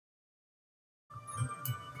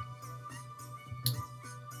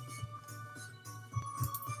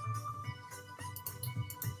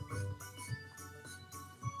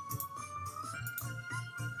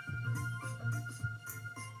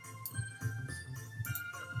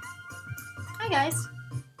guys,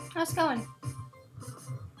 how's it going?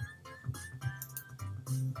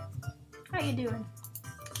 How you doing?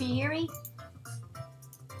 Can you hear me?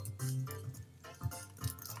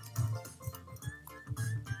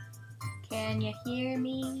 Can you hear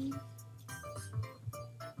me?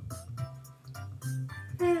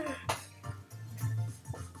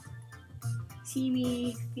 See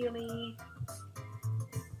me, feel me.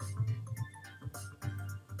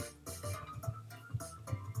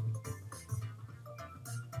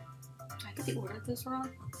 I think they ordered this wrong.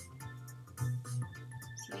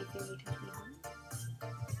 See me, feel me, touch me, home.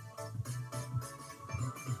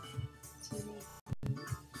 See me,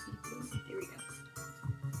 feel me. There we go.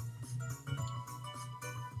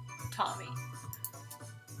 Tommy.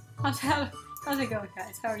 How's it going,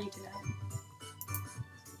 guys? How are you tonight?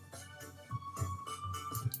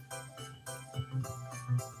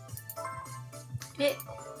 It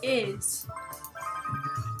is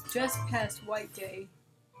just past White Day.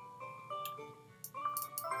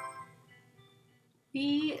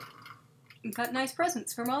 We got nice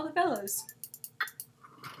presents from all the fellows.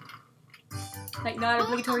 Like, not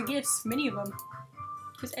obligatory gifts, many of them.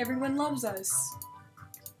 Because everyone loves us.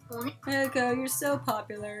 Echo, you're so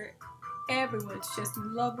popular. Everyone's just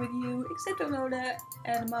in love with you, except Onoda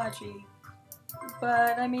and Machi.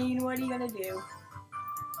 But, I mean, what are you gonna do?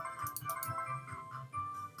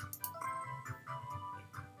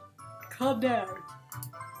 Calm down.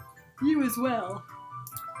 You as well.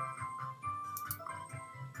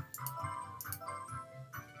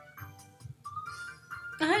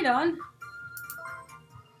 Hi, Don.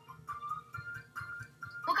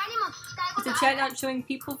 Is the chat not showing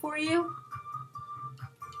people for you?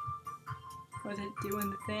 Was it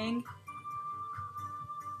doing the thing?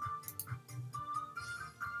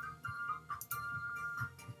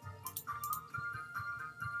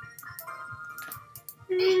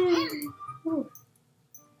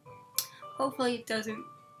 Hopefully it doesn't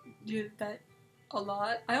do that a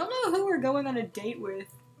lot. I don't know who we're going on a date with.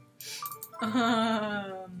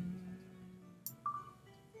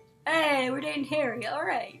 Hey, we're dating Harry.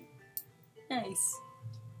 Alright. Nice.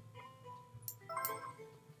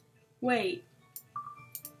 Wait.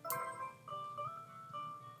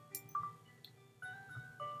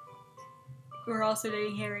 We're also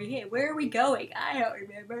dating Harry. Hey, where are we going? I don't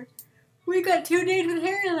remember. We got 2 dates with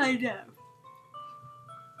Harry lined up.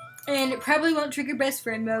 And it probably won't trigger best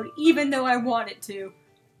friend mode, even though I want it to.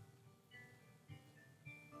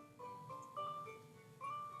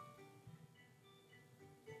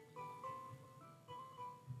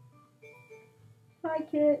 Hi,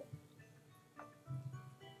 Kit.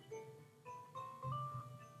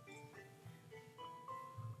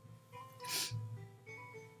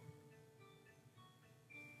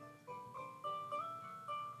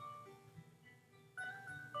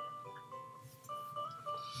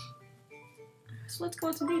 So let's go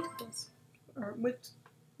on some dates with us. Or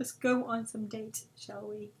let's go on some dates, shall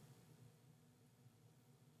we?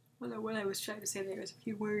 I don't know what I was trying to say there. There's a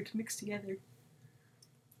few words mixed together.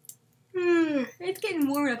 It's getting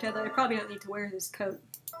warm enough now that I probably don't need to wear this coat.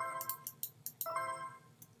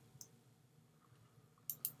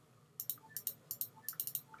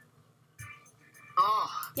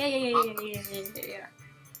 Yeah.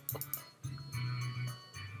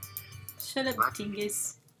 Shut up,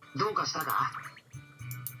 dingus.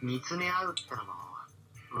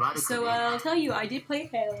 So I'll tell you, I did play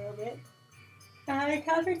ahead a little bit. And I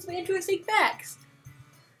encountered some interesting facts.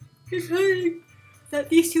 Including that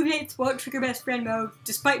these 2 dates won't trigger best friend mode,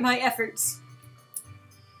 despite my efforts.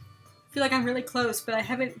 I feel like I'm really close, but I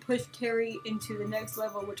haven't pushed Carrie into the next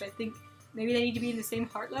level, which I think maybe they need to be in the same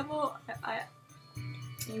heart level.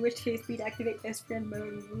 In which case, we'd activate best friend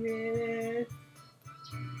mode with...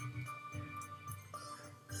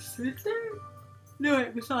 No,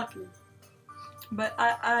 it was Misaki. But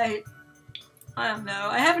I don't know.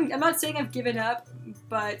 I'm not saying I've given up,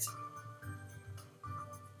 but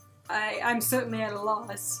I'm certainly at a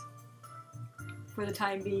loss for the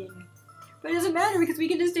time being. But it doesn't matter because we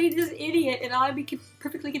can just date this idiot and I'll be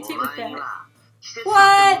perfectly content with that.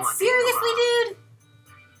 What? Seriously, dude?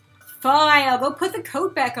 Fine, I'll go put the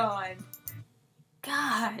coat back on.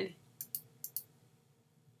 God.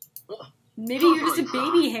 Maybe you're just a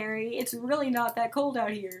baby, Harry. It's really not that cold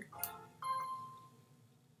out here.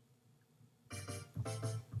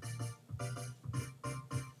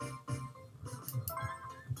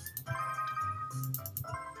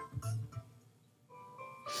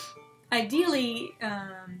 Ideally, I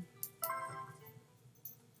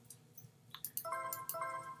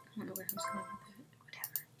don't know where I was going with it.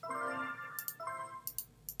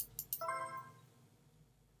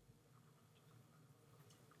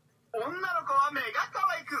 Whatever.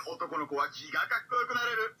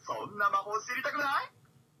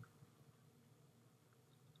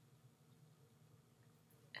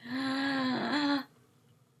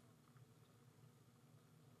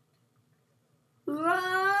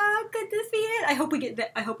 Could this be it? I hope we get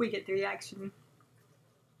that. I hope we get the reaction.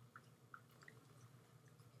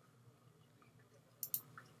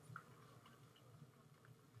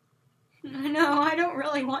 No, I don't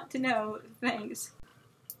really want to know. Thanks.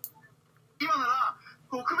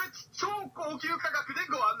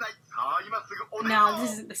 No,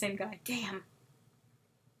 this isn't the same guy. Damn.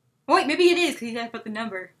 Oh, wait, maybe it is because he has put the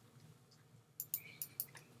number.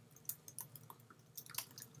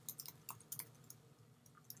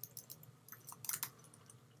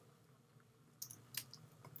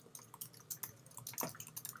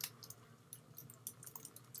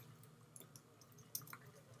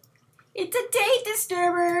 It's a date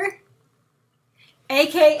disturber!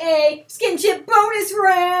 AKA Skinship Bonus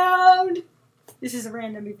Round! This is a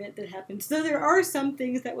random event that happens. Though there are some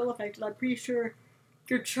things that will affect it. I'm pretty sure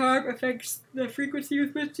your charm affects the frequency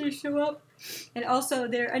with which they show up. And also,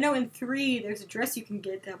 I know in 3, there's a dress you can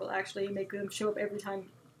get that will actually make them show up every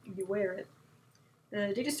time you wear it.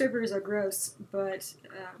 The date disturbers are gross, but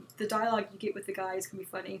the dialogue you get with the guys can be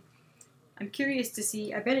funny. I'm curious to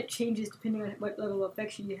see. I bet it changes depending on what level of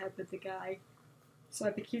affection you have with the guy. So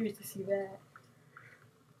I'd be curious to see that.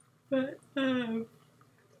 But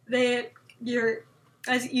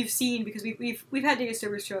as you've seen, because we've had date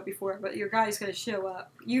disturbers show up before, but your guy's gonna show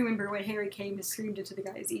up. You remember when Harry came and screamed into the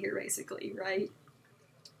guy's ear, basically, right?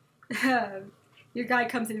 Your guy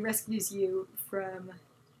comes and rescues you from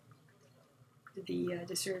the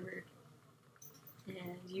disturber,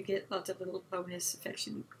 and you get lots of little bonus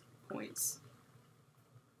affection points.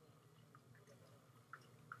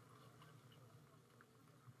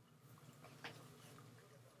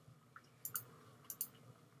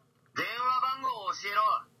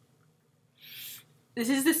 This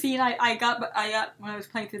is the scene I got when I was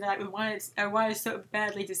playing through that. I wanted so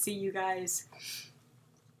badly to see you guys.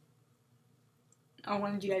 I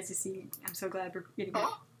wanted you guys to see. I'm so glad we're getting it.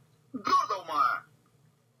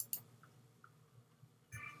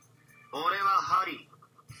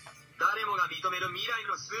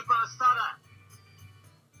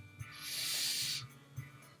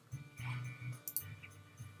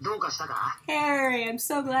 Harry, I'm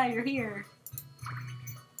so glad you're here.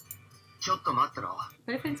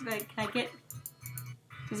 What if it's like, can I get...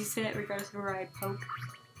 Does he say that regardless of where I poke?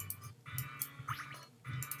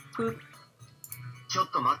 Poop.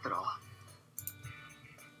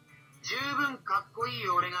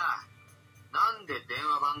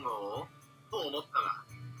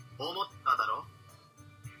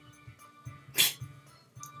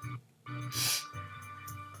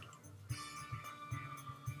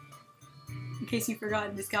 In case you've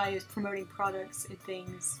forgotten, this guy is promoting products and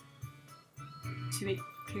things to make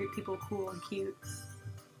people cool and cute.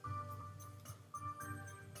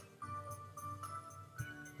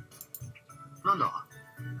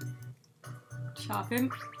 Chop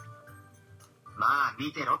him.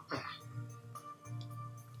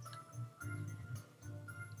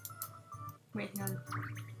 Wait, hang on.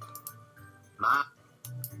 I'm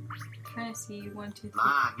trying to see 1, 2, 3.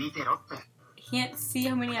 I can't see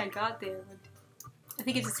how many I got there. I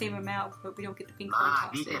think it's the same amount, but we don't get the pink one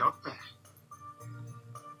tossed in.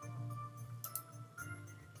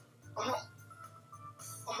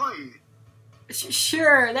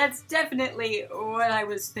 Sure, that's definitely what I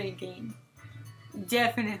was thinking.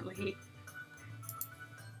 Definitely.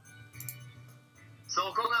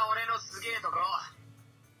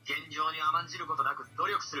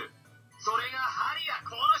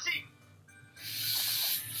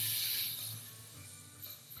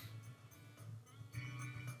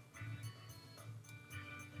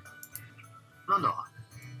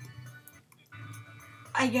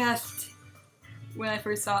 I guessed when I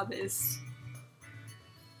first saw this.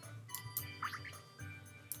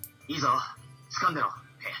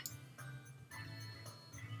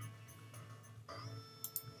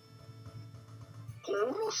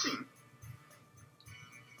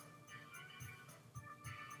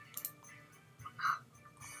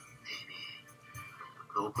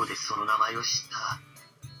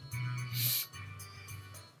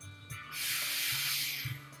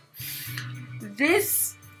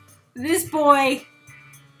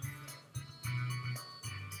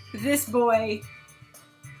 This boy,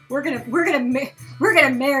 we're gonna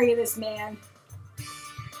marry this man.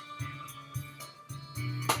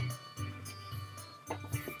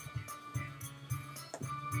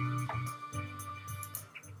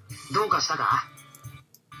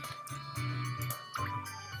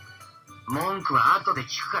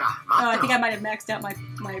 Oh, I think I might have maxed out my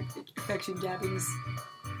affection dabbings.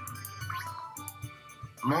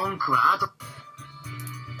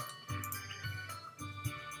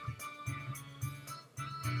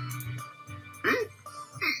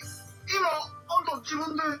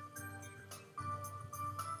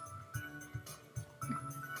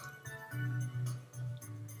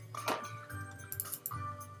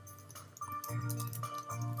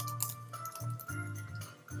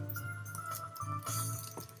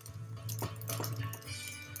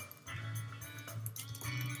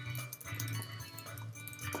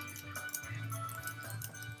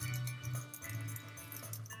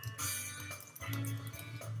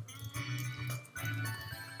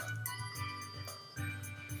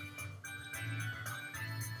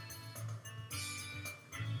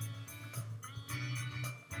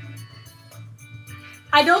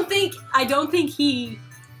 I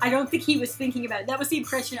don't think he was thinking about it. That was the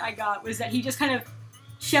impression I got, was that he just kind of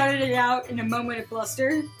shouted it out in a moment of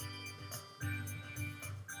bluster.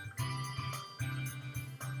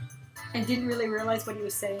 And didn't really realize what he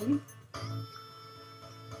was saying.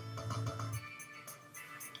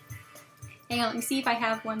 Hang on, let me see if I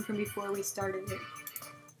have one from before we started it.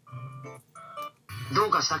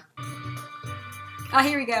 Oh,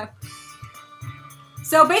 here we go.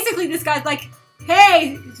 So basically this guy's like,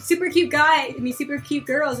 hey, super cute guy, super cute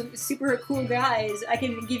girls, and super cool guys, I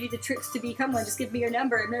can give you the tricks to become one, just give me your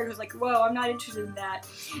number. And Meredith was like, whoa, I'm not interested in that.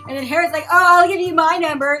 And then Harriet's like, oh, I'll give you my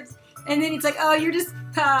number. And then it's like, oh, you're just,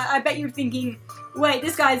 I bet you're thinking, wait,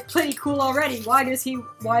 this guy's pretty cool already. Why does he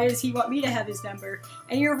want me to have his number?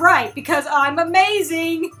 And you're right, because I'm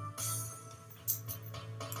amazing!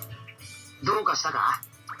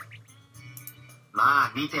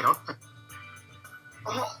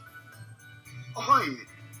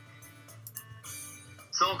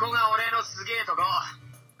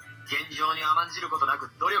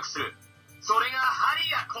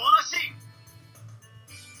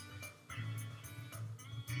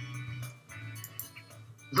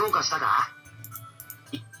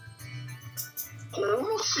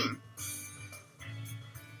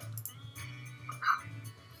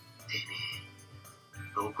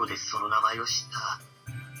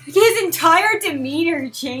 His entire demeanor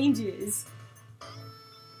changes.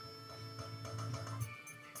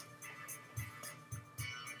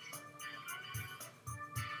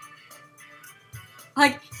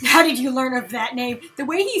 Like, how did you learn of that name? The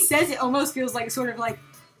way he says it almost feels like sort of like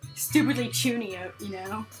stupidly chuny, you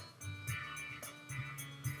know?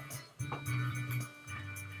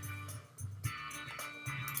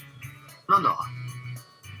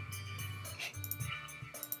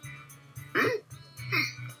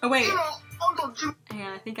 Oh wait.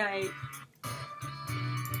 Yeah, I think I...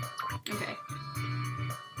 Okay.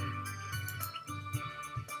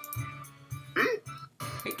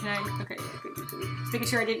 Wait, can I... Okay, just making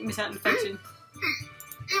sure I didn't miss out on infection.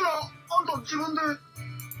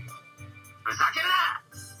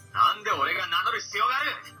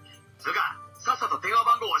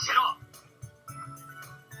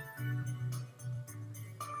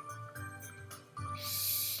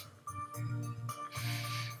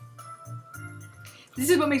 This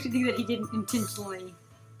is what makes me think that he didn't intentionally.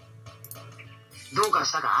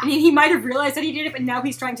 I mean, he might have realized that he did it, but now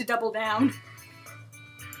he's trying to double down.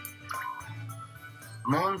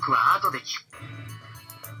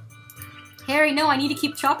 Harry, no, I need to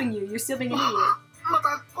keep chopping you. You're still being an idiot.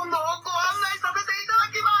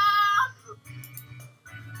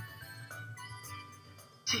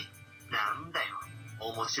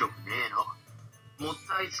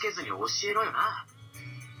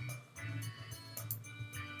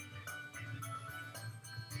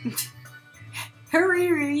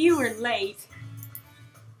 Hurry, you were late.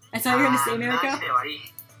 That's all you're gonna say, Mariko?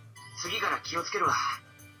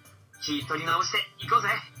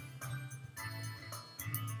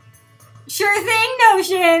 Sure thing,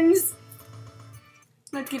 Notions!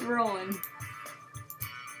 Let's get rolling.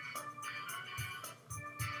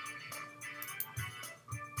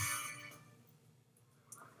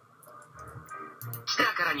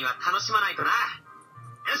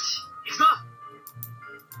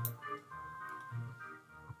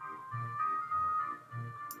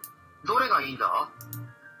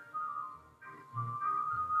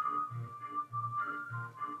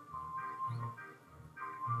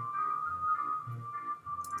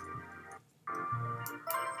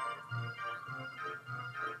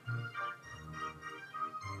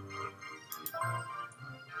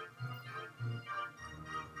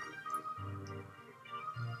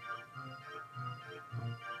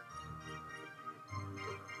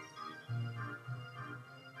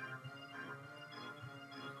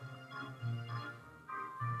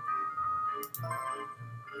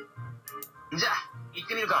 じゃあ行っ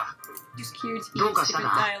てみるか。 Just curious to どう hear かした stupid か？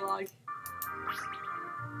 dialogue.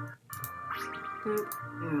 Boop.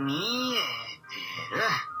 見えてる。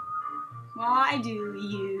 Why do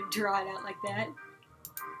you draw it out like that?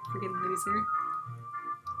 Freaking loser.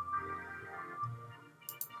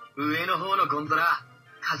 上の方のゴンドラ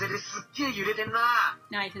風ですっげえ揺れてんな。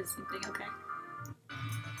 Now he says something. Okay.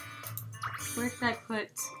 Where can I put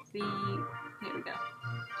the? Here we go.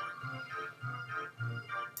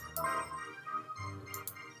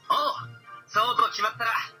 おう、そうと決まった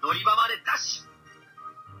ら乗り場までダッシ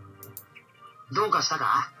ュ。どうかした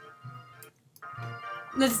か？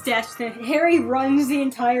 Let's dash to Harry runs the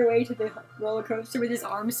entire way to the roller coaster with his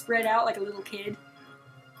arms spread out like a little kid.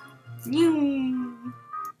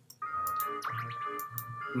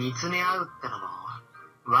 見つめ合うってのも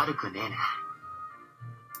悪くねえな。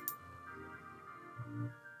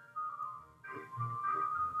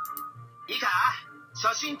いいか？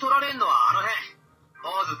写真撮られんのはあの辺。ポ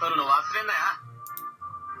ーズ撮るの忘れんなよ。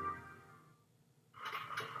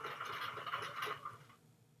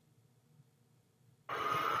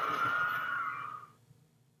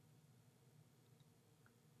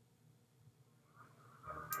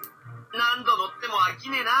何度乗っても飽き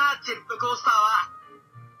ねえな、ジェットコースターは。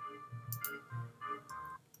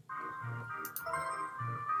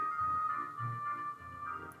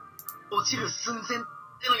落ちる寸前っての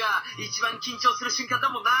が一番緊張する瞬間だ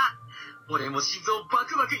もんな。俺も心臓バ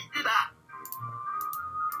クバクいってた。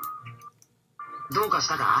どうかし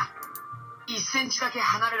たか？1センチだけ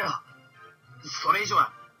離れろ。それ以上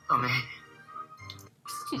はダメ。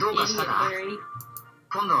どうかしたか？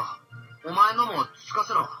今度お前のもつか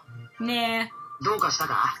せろ。Nah. どうかした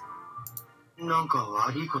か？なんか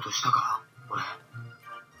悪いことしたか俺。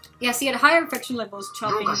 Yeah, see, at higher infection levels,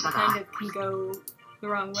 chopping どうかしたか？ kind of can go the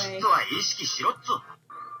wrong き way. っとは意識しろっつ。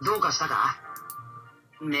どうかしたか？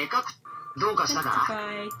目かく。どうかしたか？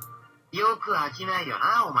 Testify. よく飽きないよ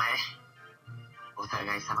なお前。お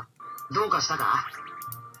互い様。どうかしたか？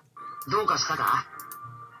どうかしたか？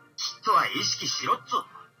きっとは意識しろっつ。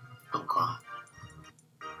どうか。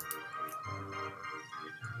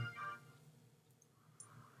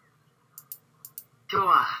今日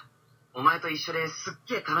はお前と一緒ですっ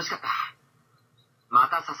げえ楽しかった。ま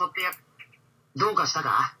た誘ってや。どうかした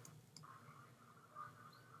か？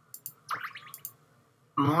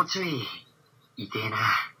もうちょい痛えな。な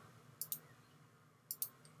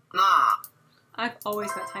あ。 I've always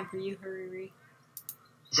got time for you, Hariri.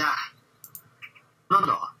 じゃあなん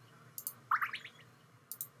だ？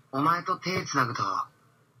お前と手つなぐと不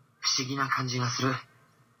思議な感じがする。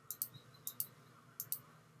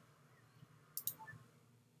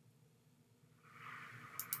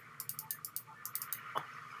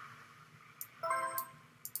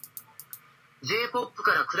J-POP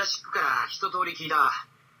からクラシックから一通り聞いた。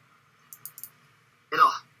けど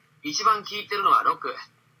一番聴いてるのはロック。好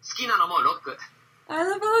きなのもロック。 I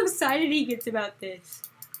love how excited he gets about this.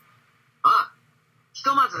 ああ、ひ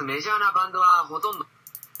とまずメジャーなバンドはほとんど。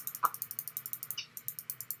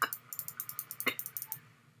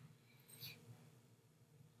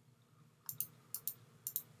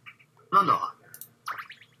なんだ？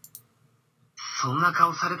そんな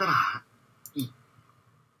顔されたら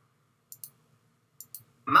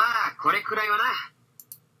まあこれくらいはな。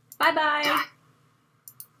 Bye bye. じゃあ。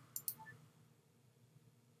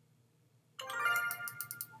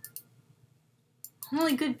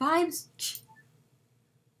Only good vibes.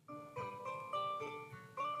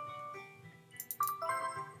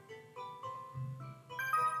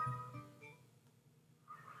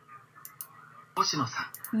星野さ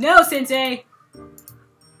ん。 No, Sensei.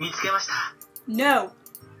 見つけました。 No.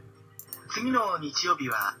 次の日曜日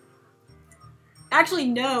は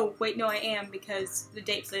Actually, no. Wait, no, I am because the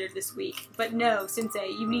date's later this week. But no, Sensei,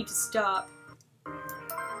 you need to stop.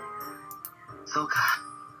 そうか。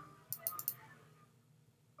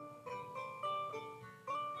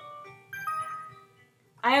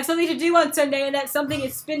 I have something to do on Sunday, and that something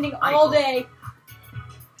is spending all day.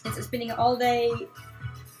 It's spending all day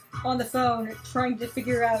on the phone trying to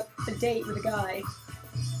figure out a date with a guy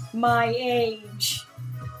my age.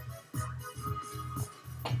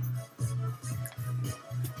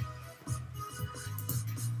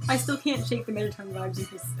 I still can't shake the metatone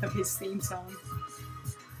vibes of his theme song.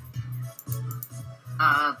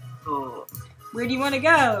 あと Where do you want to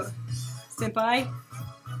go, Senpai?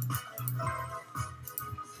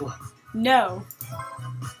 お No.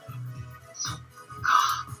 そっ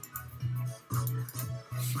か。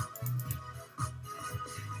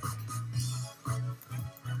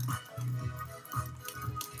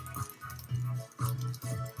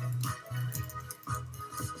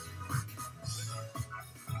 What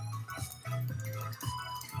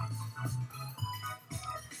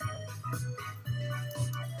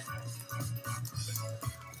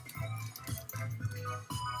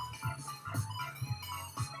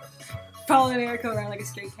following Mariko around like a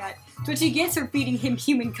stray cat. That's what she gets for feeding him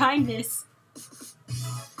human kindness.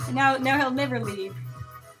 And now he'll never leave.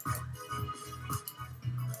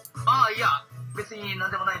 ああ、いや、別に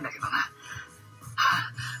何でもないんだけどな。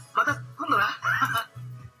また今度な。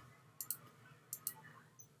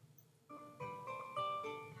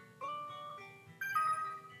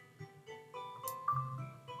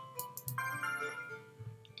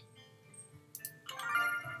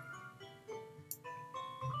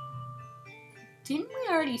Didn't we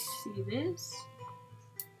already see this?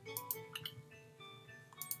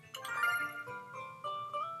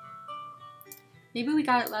 Maybe we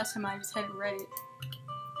got it last time, I just hadn't read it.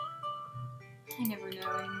 I never know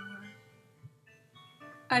anymore.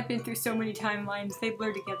 I've been through so many timelines, they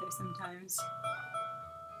blur together sometimes.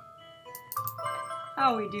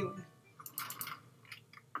 How are we doing?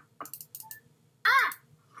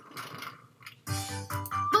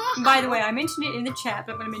 And by the way, I mentioned it in the chat,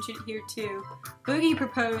 but I'm going to mention it here too. Boogie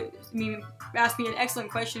asked me an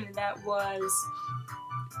excellent question, and that was,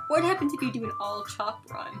 what happens if you do an all chop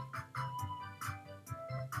run?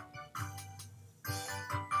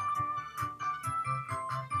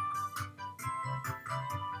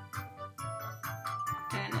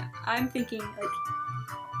 And I'm thinking, like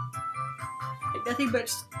nothing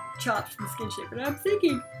but chops from skin shape. And I'm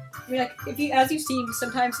thinking, I mean, like, as you've seen,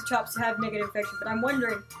 sometimes the chops have negative affection, but I'm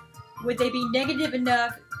wondering, would they be negative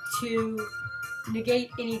enough to negate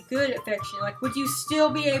any good affection? Like, would you still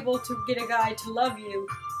be able to get a guy to love you,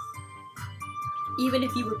 even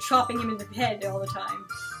if you were chopping him in the head all the time?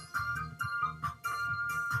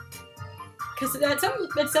 Because at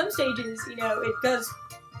some stages, you know, it does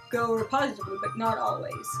go positively, but not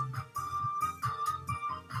always.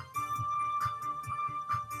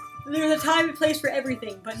 There's a time and place for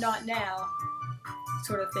everything, but not now,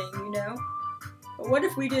 sort of thing, you know? But what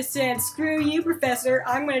if we just said, screw you, Professor,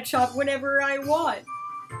 I'm gonna chop whenever I want?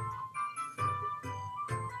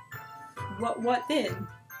 What then?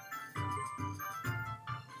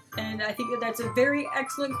 And I think that that's a very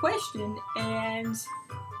excellent question, and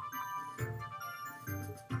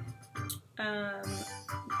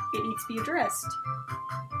it needs to be addressed.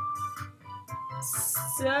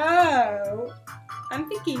 So, I'm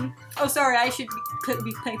thinking, oh sorry, I should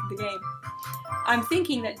be playing the game. I'm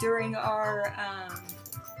thinking that during our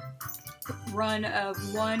run of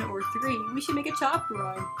 1 or 3, we should make a chop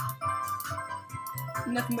run.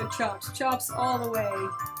 Nothing but chops. Chops all the way.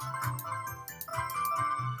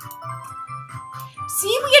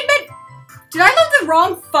 See, we had met... Did I load the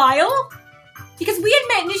wrong file? Because we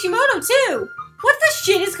had met Nishimoto too! What the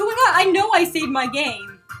shit is going on? I know I saved my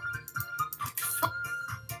game.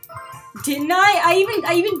 Didn't I?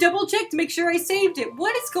 I even double checked to make sure I saved it.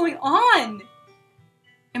 What is going on?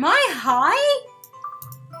 Am I high?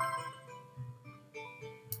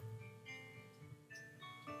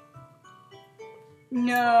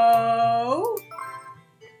 No.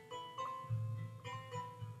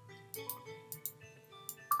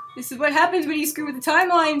 This is what happens when you screw with the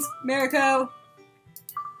timelines, Mariko.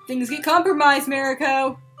 Things get compromised,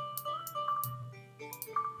 Mariko.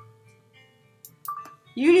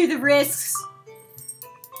 You knew the risks.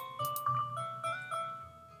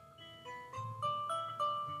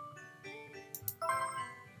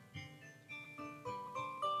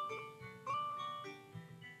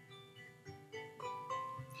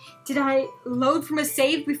 Did I load from a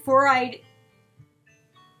save before I'd...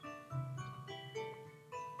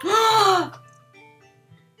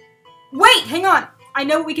 Wait, hang on. I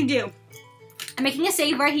know what we can do. I'm making a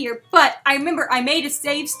save right here, but I remember I made a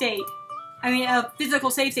save state. I mean, a physical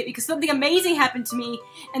save state, because something amazing happened to me,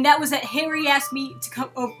 and that was that Harry asked me to come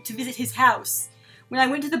over to visit his house. When I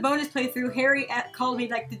went to the bonus playthrough, Harry called me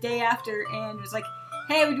like the day after and was like,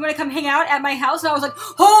 hey, do you want to come hang out at my house? And I was like,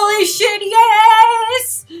 holy shit,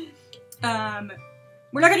 yes!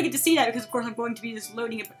 We're not going to get to see that because, of course, I'm going to be just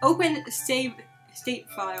loading it. Open save state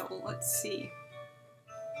file. Let's see.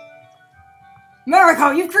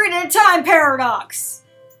 Mariko, you've created a time paradox!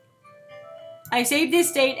 I saved this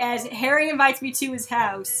state as Harry invites me to his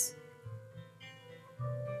house.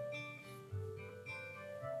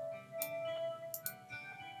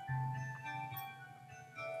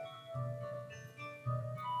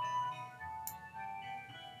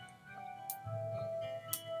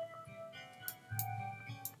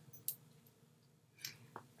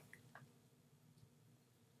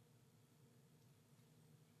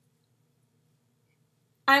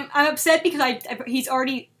 I'm upset because he's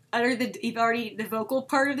already the vocal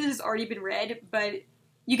part of this has already been read, but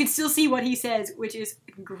you can still see what he says, which is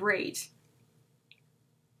great.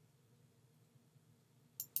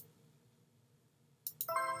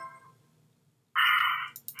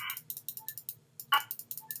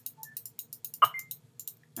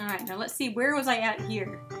 Alright, now let's see, where was I at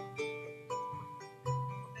here?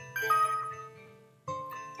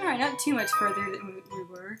 Alright, not too much further than we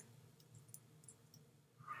were.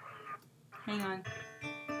 Hang on.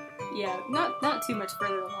 Yeah, not too much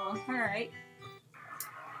further along. Alright.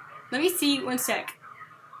 Let me see, one sec.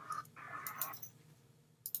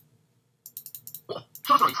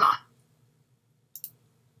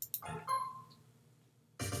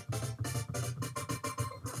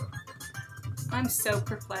 I'm so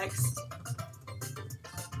perplexed.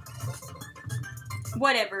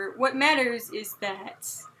 Whatever. What matters is that...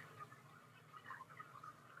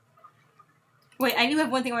 Wait, I do have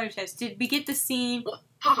one thing I want to test. Did we get the scene...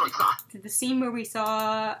 Did the scene where we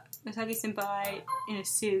saw Misaki-senpai in a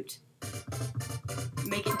suit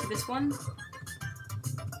make it into this one?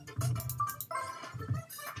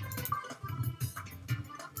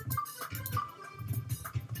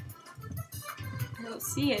 I don't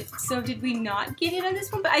see it. So did we not get it on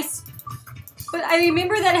this one? But I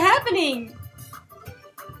remember that happening!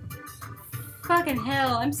 Fucking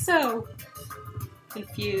hell, I'm so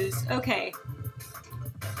confused. Okay.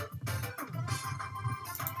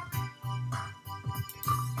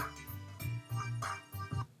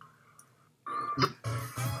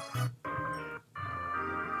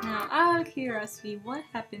 Now, out of curiosity, what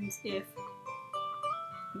happens if...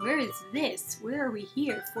 Where is this? Where are we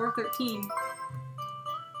here? 413.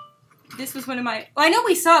 This was one of my... Well, I know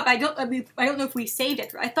we saw it, but I don't know if we saved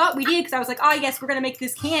it. I thought we did, because I was like, oh yes, we're gonna make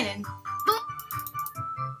this canon.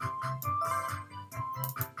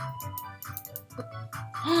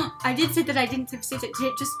 I did say that I didn't save it. Did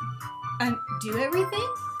it just undo everything?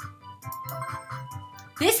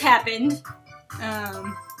 This happened,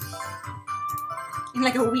 in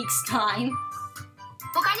like a week's time.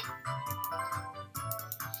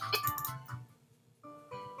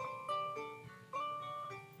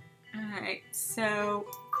 Alright, so...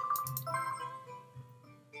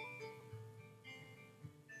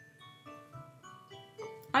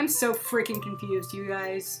 I'm so freaking confused, you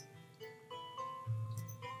guys.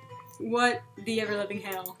 What the ever-living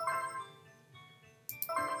hell?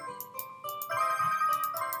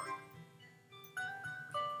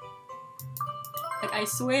 Like, I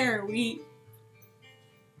swear, we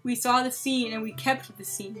saw the scene and we kept the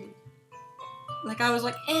scene. Like, I was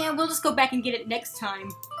like, we'll just go back and get it next time.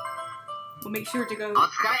 We'll make sure to go.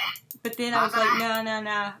 But then I was like,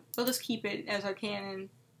 no. We'll just keep it as our canon.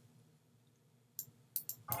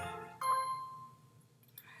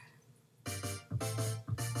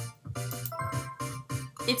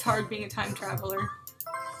 It's hard being a time traveler.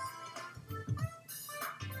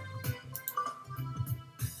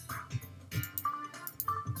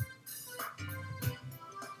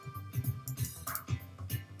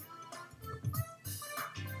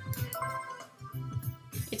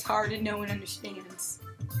 It's hard and no one understands.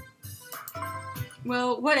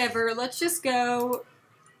 Well, whatever. Let's just go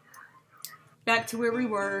back to where we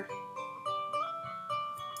were.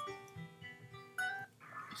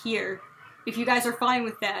 Here. If you guys are fine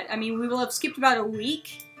with that. I mean, we will have skipped about a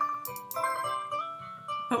week.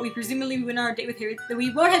 But we presumably went on our date with her.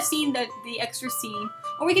 We won't have seen the extra scene.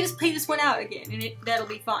 Or we can just play this one out again, and that'll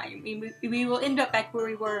be fine. I mean, we will end up back where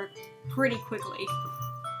we were pretty quickly.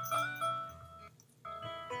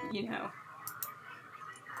 You know.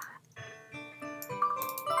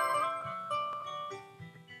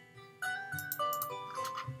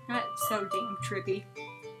 That's so damn trippy.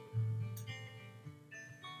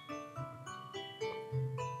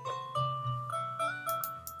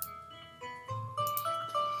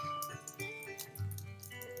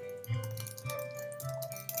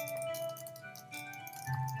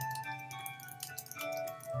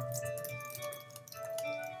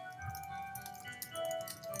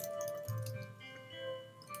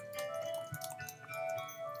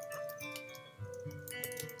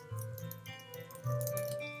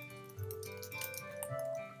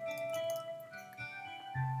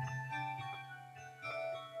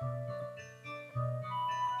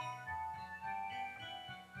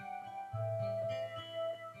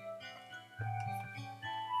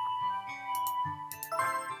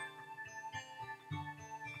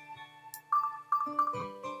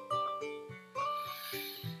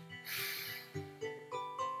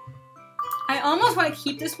 I almost want to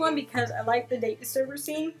keep this one because I like the date disturber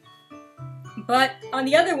scene, but on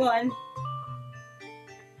the other one,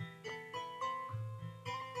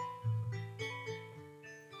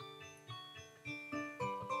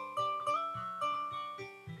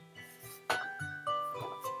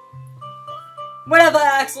 whatever,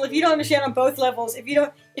 Axel. If you don't understand on both levels, if you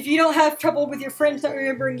don't have trouble with your friends not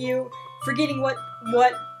remembering you, forgetting what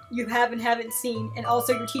you have and haven't seen, and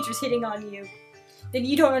also your teachers hitting on you, then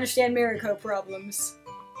you don't understand Mariko problems.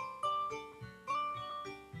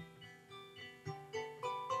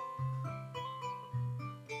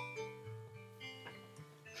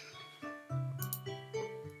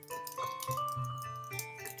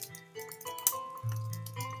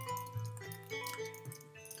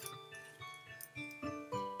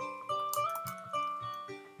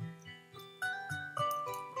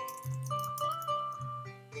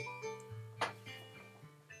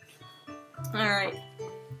 Alright.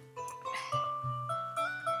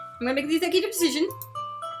 I'm gonna make the executive decision.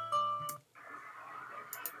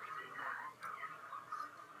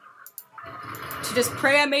 To just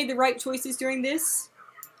pray I made the right choices during this.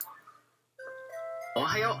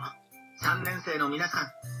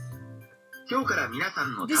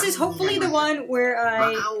 This is hopefully the one where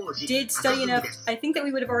I did study enough. I think that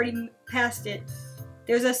we would have already passed it.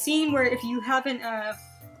 There's a scene where if you haven't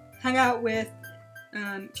hung out with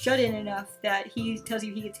Shut-in enough that he tells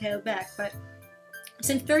you he gets held back, but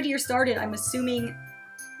since third year started, I'm assuming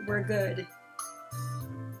we're good.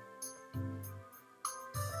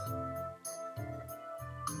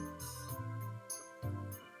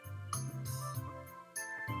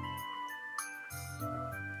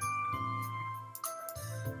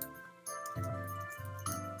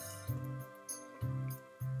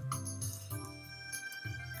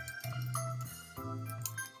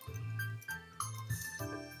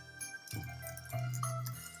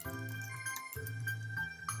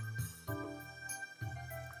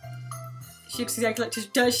 She looks exactly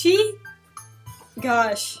like, does she?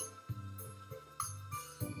 Gosh.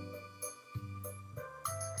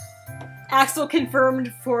 Axel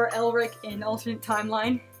confirmed for Elric in alternate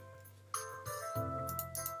timeline.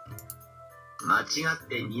 間違っ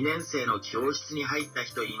て2年生の教室に入った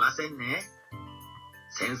人いませんね。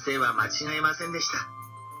先生は間違えませんでした。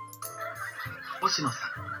星野さ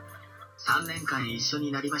ん、3年間一緒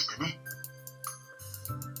になりましたね。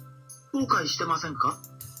後悔してませんか？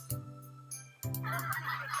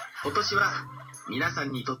今年は皆さ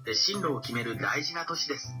んにとって進路を決める大事な年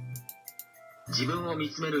です。自分を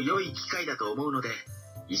見つめる良い機会だと思うので、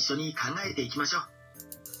一緒に考えていきましょう。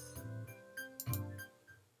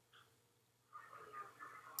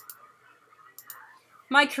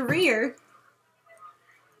My career?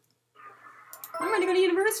 I'm going to go to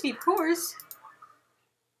university, of course.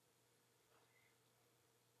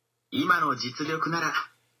 今の実力なら、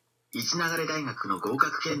一流れ大学の合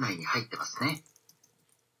格圏内に入ってますね。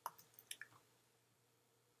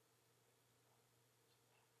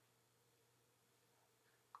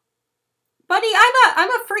Buddy,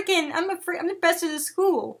 I'm the best of the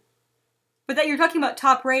school. But that you're talking about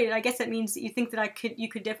top rated, I guess that means that you think that I could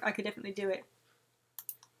definitely do it.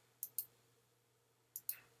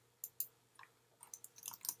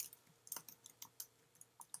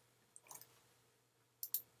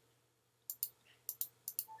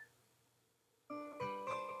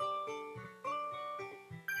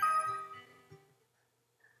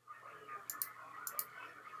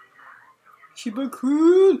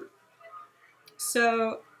 Cool.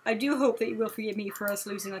 So, I do hope that you will forgive me for us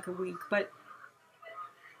losing like a week, but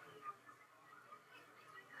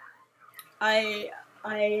I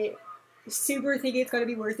super think it's going to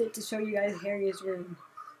be worth it to show you guys Harry's room.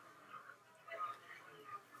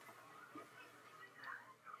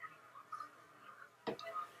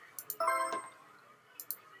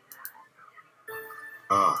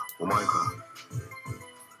 Ah, お前か。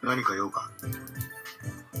何か用か。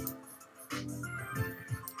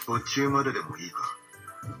途中まででもいいか。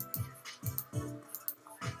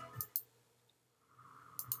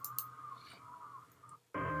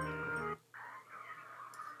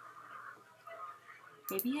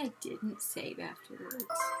Maybe I didn't save afterwards.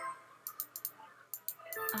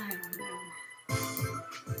 I don't know.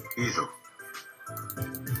 いいぞ。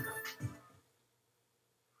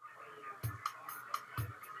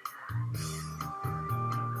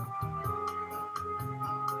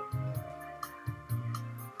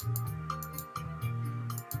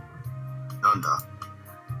なんだ？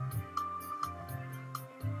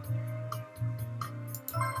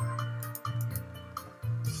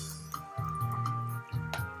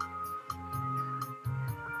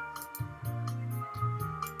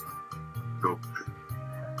 ロック。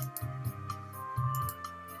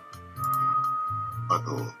あ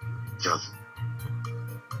と、ジャズ。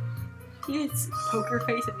He has poker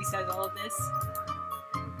face and he says all of this.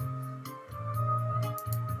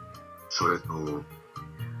 それと、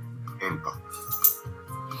演歌。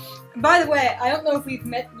 By the way, I don't know if we've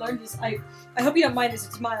learned this. I hope you don't mind this.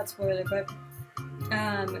 It's a mild spoiler, but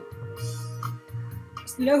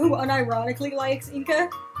you know who unironically likes Inka?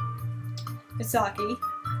 Misaki.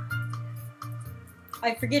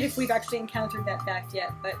 I forget if we've actually encountered that fact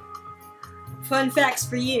yet, but fun facts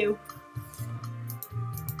for you.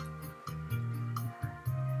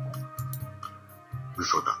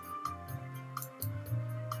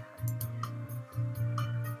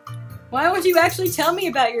 Why won't you actually tell me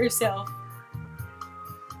about yourself?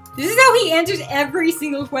 This is how he answers every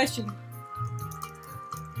single question.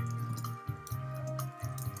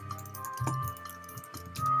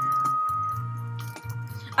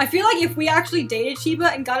 I feel like if we actually dated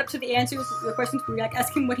Shiba and got up to the answers to the questions, we like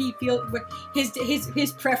ask him what he feels, what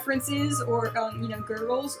his preferences, or you know,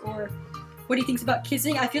 girls, or what he thinks about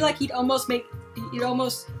kissing. I feel like he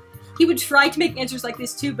would try to make answers like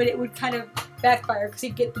this too, but it would kind of backfire because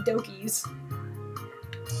he'd get the dokies.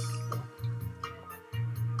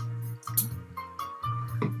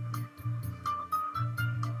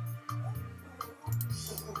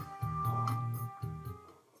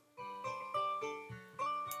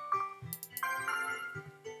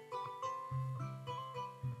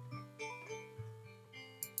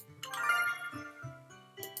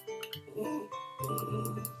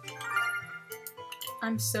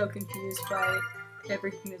 I'm so confused by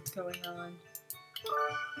everything that's going on.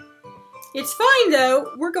 It's fine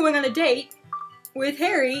though, we're going on a date with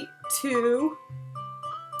Harry to...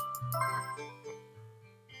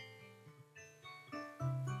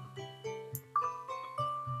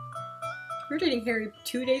 We're dating Harry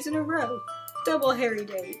 2 days in a row. Double Harry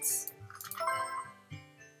dates.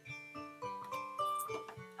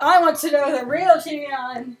 I want to know the real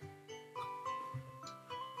Chibian!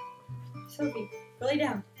 Sophie, go lay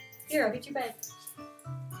down. Here, I'll get you bed.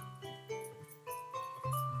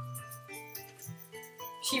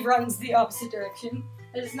 She runs the opposite direction.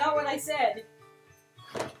 That is not what I said.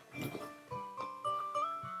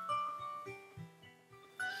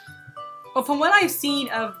 Well, from what I've seen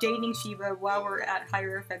of dating Shiba while we're at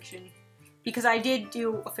Higher Affection, because I did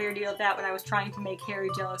do a fair deal of that when I was trying to make Harry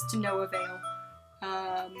jealous to no avail,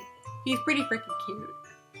 he's pretty freaking cute.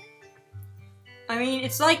 I mean,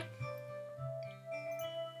 it's like...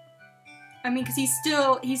 I mean, because he's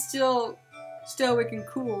still stoic and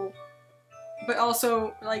cool, but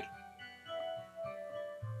also, like,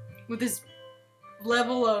 with this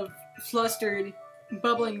level of flustered,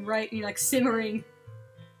 bubbling, right, and, like, simmering.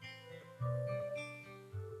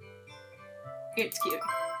 It's cute.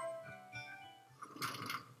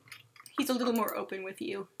 He's a little more open with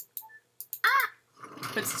you,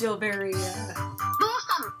 but still very,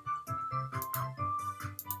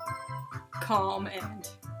 calm and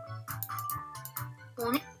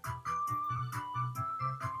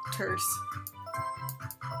terse.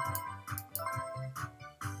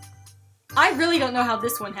 I really don't know how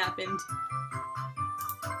this one happened.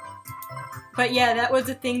 But yeah, that was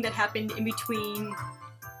a thing that happened in between.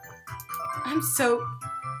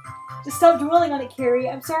 Just stop dwelling on it, Carrie.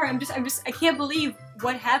 I'm sorry, I can't believe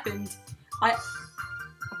what happened.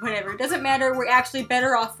 Whatever, it doesn't matter, we're actually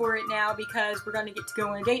better off for it now because we're gonna get to go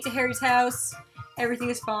on a date to Harry's house. Everything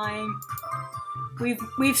is fine.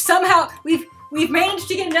 We've somehow managed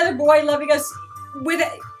to get another boy loving us with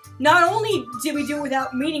it. Not only did we do it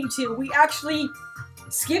without meaning to, we actually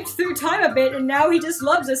skipped through time a bit and now he just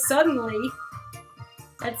loves us suddenly.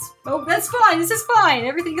 That's fine, this is fine,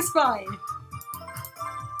 everything is fine.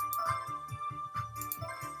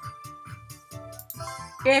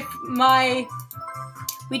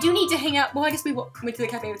 We do need to hang out, well I guess we went to the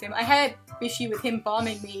cafe with him. I had an issue with him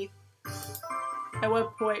bombing me at one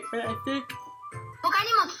point, but I think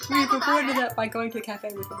we avoided that by going to the cafe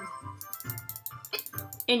with him.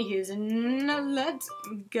 Anywho's, let's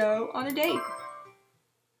go on a date.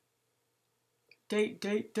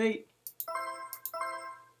 Date.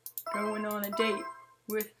 Going on a date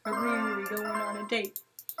with Hariri, going on a date.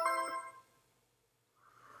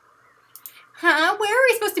 Huh? Where are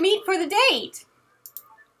we supposed to meet for the date?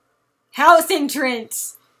 House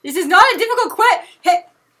entrance. This is not a difficult question. Hey,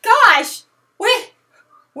 gosh! Where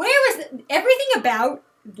was everything about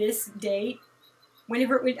this date?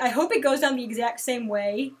 I hope it goes down the exact same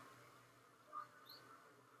way.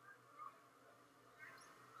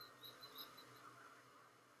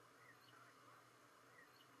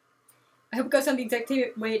 I hope it goes down the exact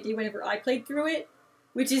same way it did whenever I played through it,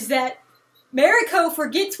 which is that Mariko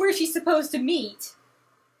forgets where she's supposed to meet.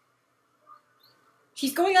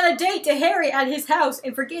 She's going on a date to Harry at his house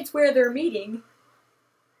and forgets where they're meeting.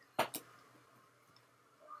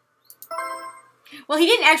 Well, he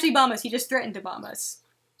didn't actually bomb us, he just threatened to bomb us.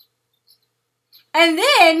 And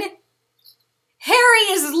then, Harry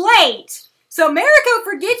is late! So Mariko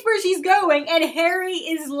forgets where she's going, and Harry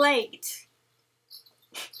is late.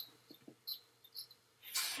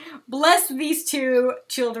 Bless these two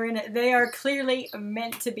children. They are clearly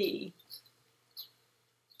meant to be.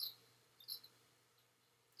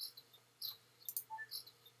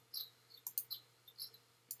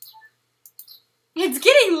 It's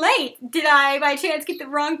getting late. Did I, by chance, get the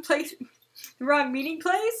wrong place, the wrong meeting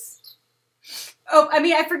place? Oh, I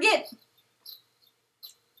mean, I forget.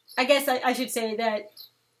 I guess I should say that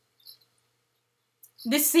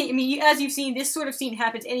this scene, I mean, as you've seen, this sort of scene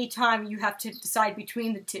happens anytime you have to decide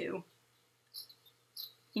between the two.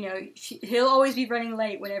 You know, he'll always be running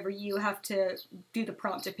late whenever you have to do the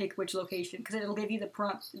prompt to pick which location, because it'll give you the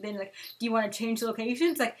prompt, then like, do you want to change the location?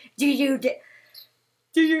 It's like, do you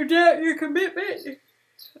doubt your commitment?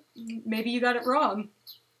 Maybe you got it wrong,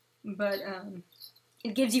 but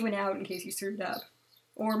it gives you an out in case you screwed up,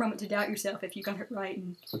 or a moment to doubt yourself if you got it right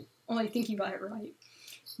and only think you got it right.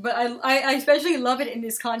 But I especially love it in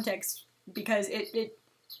this context because it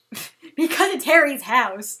because it's Harry's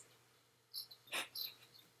house.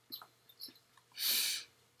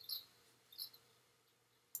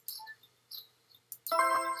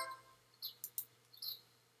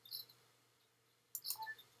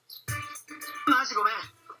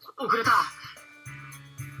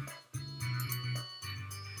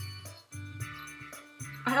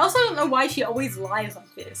 I also don't know why she always lies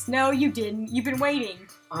like this. No, you didn't. You've been waiting.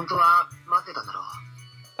 Oh,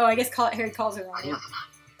 I guess Harry calls her on it.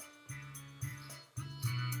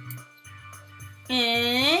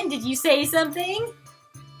 And did you say something?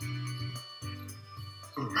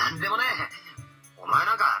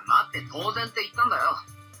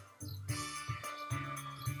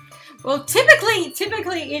 Well, typically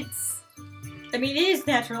it's, I mean, it is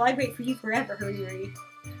natural. I'd wait for you forever, Harry.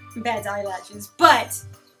 Bad's eyelashes. But,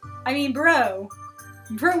 I mean, bro,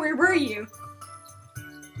 where were you?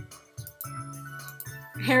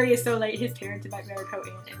 Harry is so late. His parents invite Mariko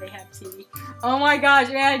in, and they have tea. Oh my gosh,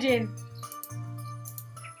 imagine.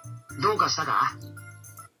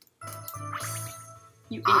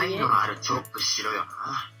 You idiot.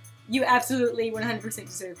 You absolutely 100%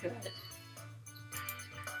 deserve that.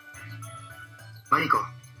 Mariko,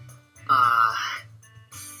 I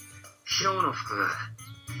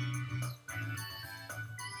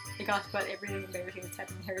gossip about everything embarrassing that's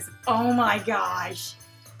happening to Harry's. Oh my gosh.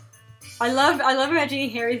 I love imagining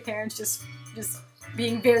Harry's parents just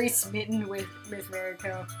being very smitten with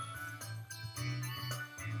Mariko.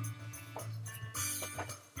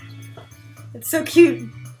 It's so cute.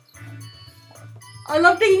 I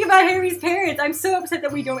love thinking about Harry's parents. I'm so upset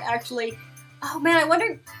that we don't actually. Oh man, I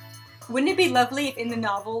wonder. Wouldn't it be lovely if in the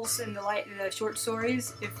novels and the short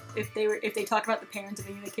stories, if they talk about the parents of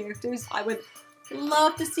any of the characters? I would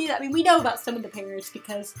love to see that. I mean, we know about some of the parents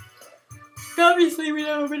because obviously we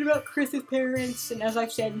know a bit about Chris's parents, and as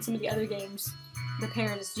I've said in some of the other games, the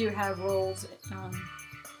parents do have roles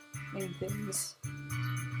in things,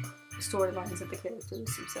 storylines of the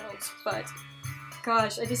characters themselves. But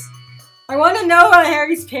gosh, I want to know about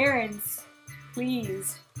Harry's parents,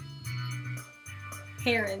 please.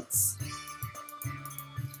 Parents.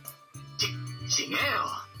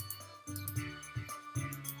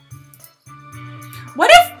 What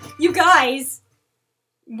if, you guys,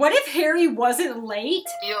 what if Harry wasn't late?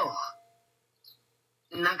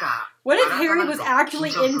 What if Harry was actually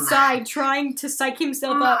inside trying to psych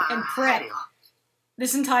himself up and prep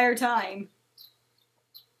this entire time?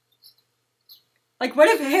 Like, what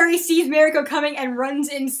if Harry sees Mariko coming and runs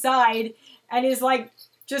inside and is like,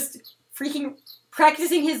 just freaking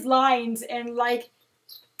practicing his lines and like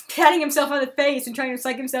patting himself on the face and trying to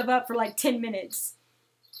psych himself up for like 10 minutes.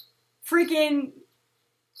 Freaking.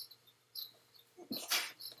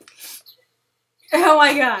 Oh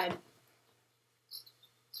my god.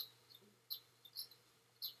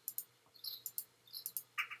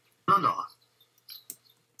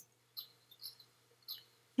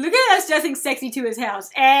 Look at us dressing sexy to his house.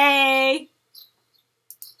 Hey!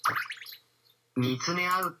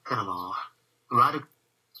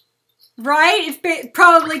 Right? It's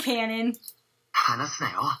probably canon. I'm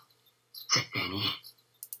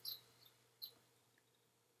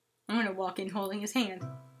gonna walk in holding his hand.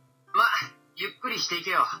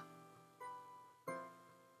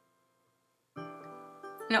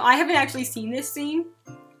 No, I haven't actually seen this scene.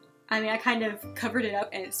 I mean, I kind of covered it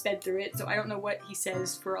up and it sped through it, so I don't know what he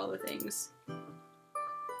says for all the things.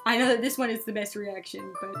 I know that this one is the best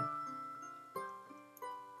reaction, but...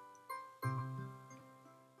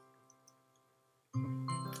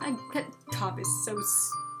 that top is so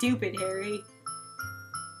stupid, Harry.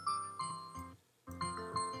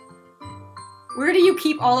 Where do you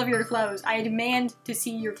keep all of your clothes? I demand to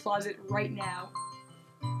see your closet right now.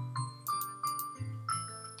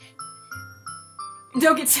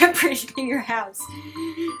 Don't get separated in your house.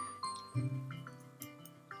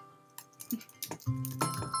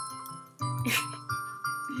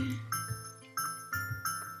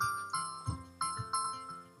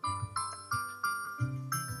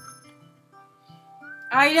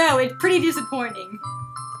 I know, it's pretty disappointing.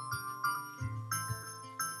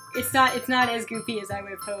 It's not as goofy as I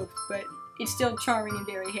would have hoped, but it's still charming and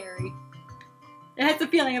very hairy. It has the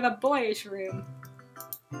feeling of a boyish room.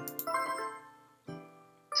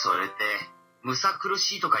 それってむさ苦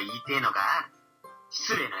しいとか言いてえのか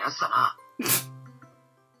失礼なやつだな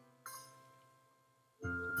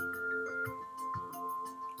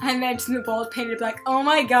I imagine the walls painted black. Oh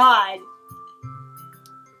my god!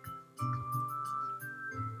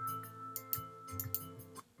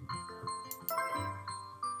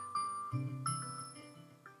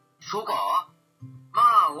 そうかま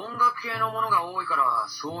あ音楽系のものが多いから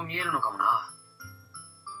そう見えるのかもな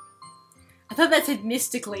I thought that said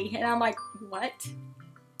mystically, and I'm like, what?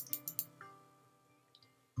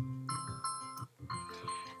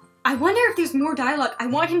 I wonder if there's more dialogue. I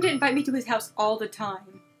want him to invite me to his house all the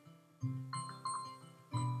time.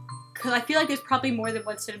 Because I feel like there's probably more than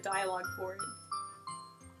one set of dialogue for it.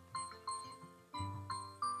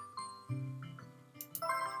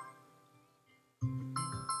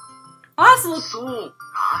 Awesome!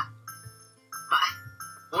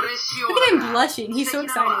 Look at him blushing. He's so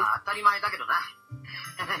excited.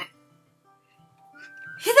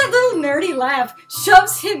 Hit that little nerdy laugh.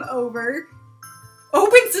 Shoves him over.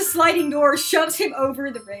 Opens the sliding door. Shoves him over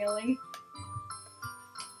the railing.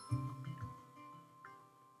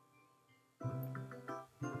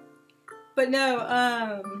 But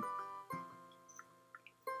no,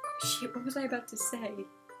 shit, what was I about to say?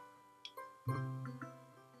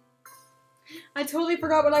 I totally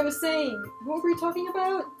forgot what I was saying. What were we talking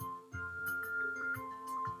about?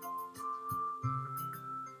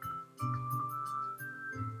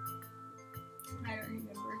 I don't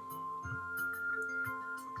remember.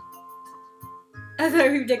 I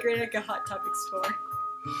thought we decorated like a Hot Topic store.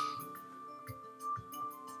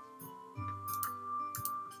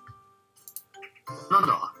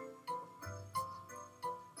 Nanda?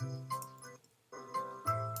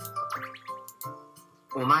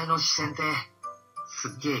 お前の視線ってす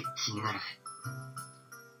っげえ気になる。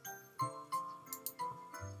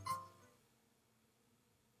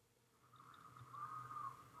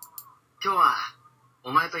今日は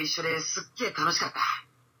お前と一緒ですっげえ楽しかった。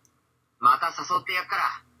また誘ってやっから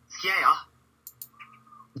付き合えよ。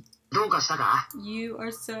どうかしたか You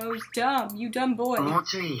are so dumb, you dumb boy. もう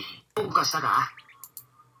ちょいどうかしたか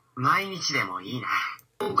毎日でもいいな。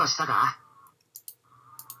どうかしたか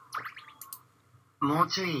もう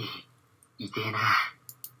ちょいいてえな。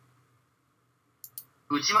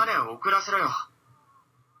うちまで送らせろよ。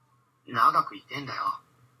長くいてんだよ。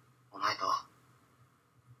お前と。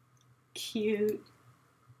Cute.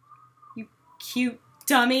 You cute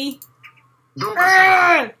dummy. どうかし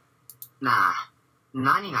たかなあ、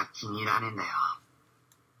何が気に入らねえんだよ。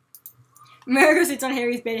Mariko sits on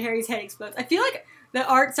Harry's bed, Harry's head explodes. I feel like the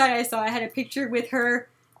art side I saw, I had a picture with her,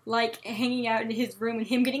 like, hanging out in his room and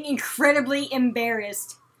him getting incredibly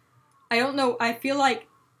embarrassed. I don't know, I feel like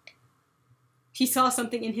he saw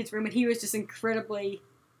something in his room and he was just incredibly...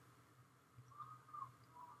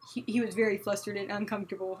 He was very flustered and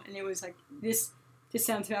uncomfortable, and it was like, this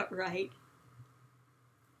sounds about right.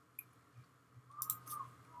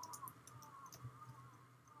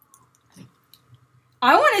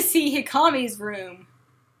 I want to see Hikami's room.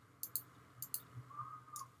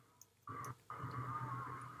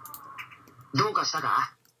 どうかした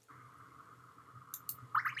か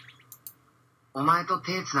お前と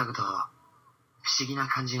手つなぐと不思議な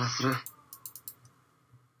感じがする。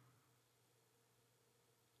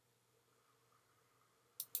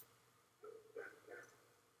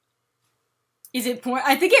Is it porn?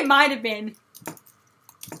 I think it might have been.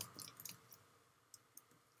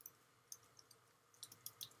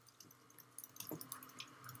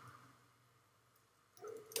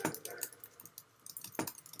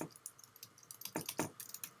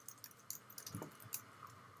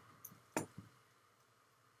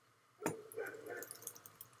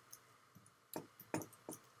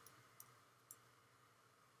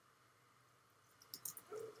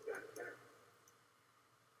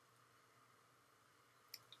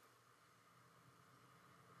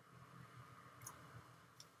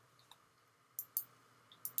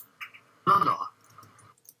なんだ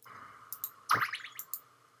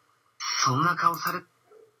そんな顔され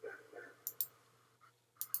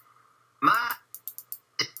まあ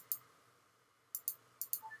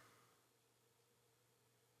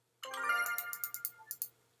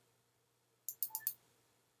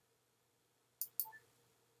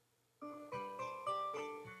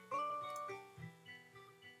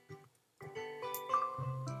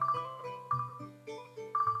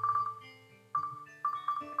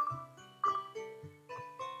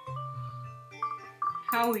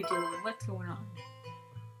How are we doing? What's going on?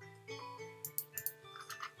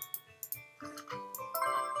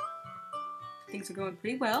 Things are going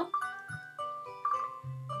pretty well.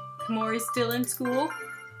 Kamori's still in school.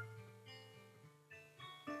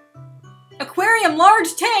 Aquarium,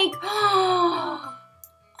 large tank!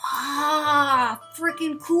 Ah,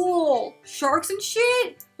 freaking cool! Sharks and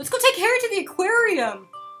shit! Let's go take Harry to the aquarium!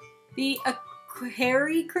 The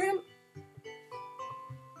aquarium?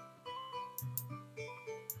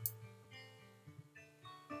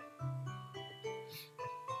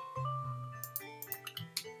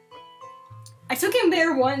 I took him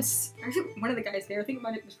there once. Actually, one of the guys there, I think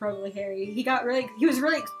it was probably Harry. He was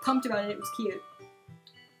really pumped about it. It was cute.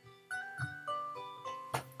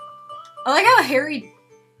 I like how Harry.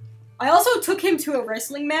 I also took him to a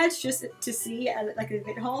wrestling match just to see at like a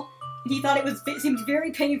event hall. And he thought it seemed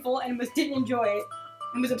very painful and didn't enjoy it,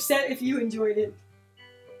 and was upset if you enjoyed it.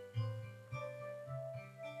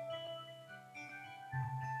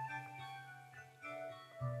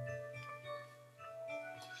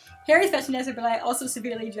 Harry's fashionista, but I also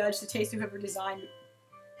severely judge the taste of whatever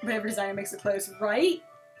designer makes the clothes, right?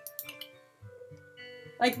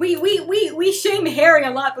 Like, we shame Harry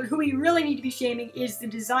a lot, but who we really need to be shaming is the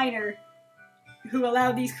designer who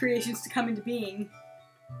allowed these creations to come into being.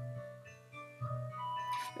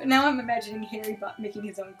 But now I'm imagining Harry making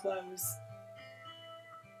his own clothes.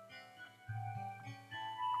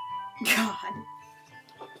 God.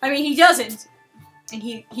 I mean, he doesn't. And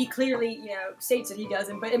he clearly, you know, states that he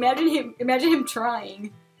doesn't, but imagine him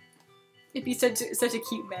trying. It'd be such a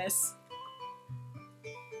cute mess.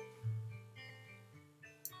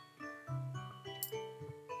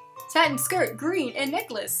 Satin skirt, green, and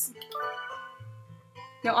necklace.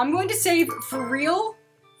 Now I'm going to save for real.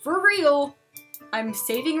 For real. I'm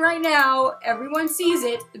saving right now. Everyone sees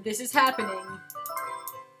it. This is happening.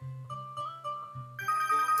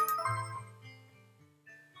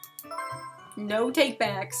 No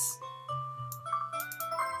takebacks.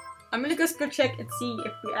 I'm gonna go check and see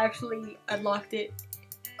if we actually unlocked it.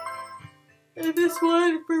 And this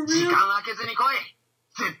one, for real.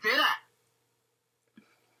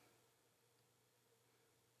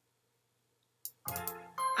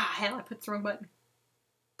 Ah, hell, I put the wrong button.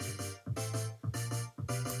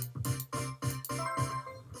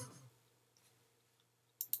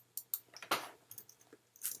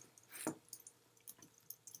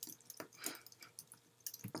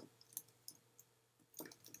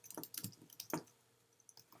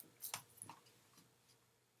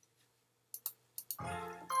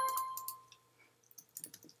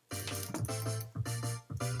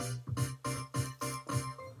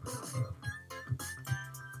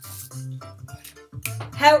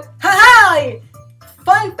 Ha-ha!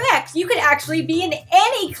 Fun fact! You could actually be in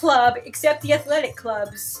any club except the athletic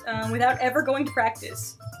clubs without ever going to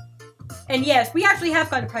practice. And yes, we actually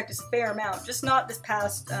have gone to practice a fair amount, just not this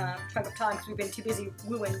past chunk of time because we've been too busy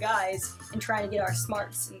wooing guys and trying to get our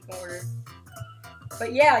smarts in order.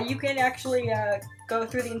 But yeah, you can actually go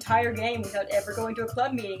through the entire game without ever going to a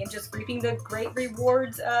club meeting and just reaping the great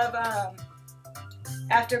rewards of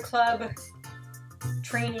after club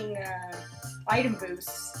training item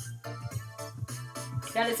boosts.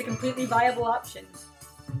 That is a completely viable option.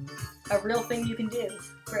 A real thing you can do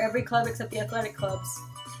for every club except the athletic clubs.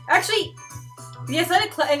 Actually, the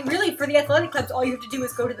athletic club, and really for the athletic clubs, all you have to do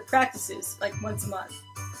is go to the practices like once a month.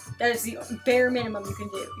 That is the bare minimum you can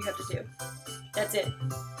do. You have to do. That's it.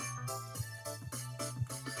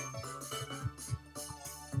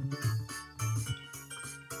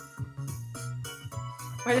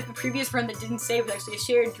 What if the previous run that didn't save was actually a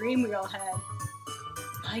shared dream we all had?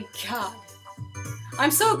 My god.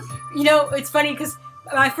 I'm so, you know, it's funny because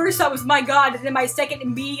my first thought was, my god, and then my second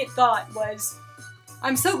immediate thought was,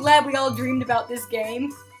 I'm so glad we all dreamed about this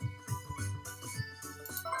game.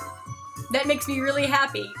 That makes me really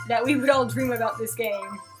happy that we would all dream about this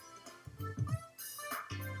game.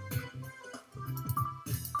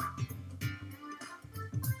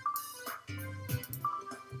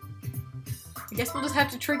 I guess we'll just have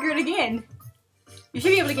to trigger it again. You should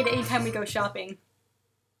be able to get it anytime we go shopping.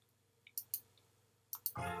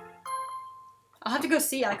 I'll have to go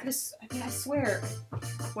see. I mean, I swear.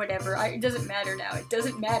 Whatever. It doesn't matter now. It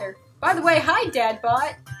doesn't matter. By the way, hi,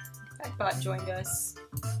 Dadbot. Dadbot joined us.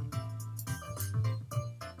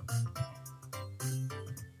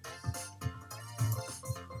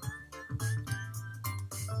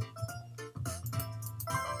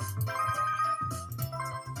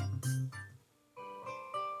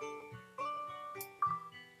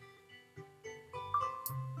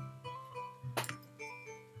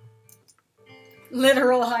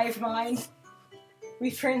 Literal hive mind.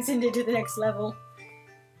 We've transcended to the next level.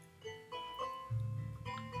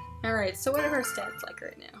 Alright, so what are her stats like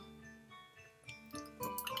right now?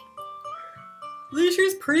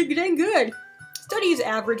 Leisure's pretty dang good. Study is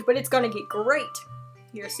average, but it's gonna get great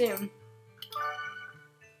here soon.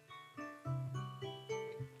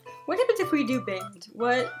 What happens if we do band?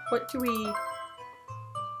 What do we...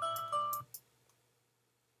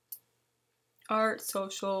 Art,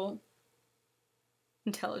 social,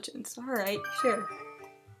 intelligence. Alright, sure.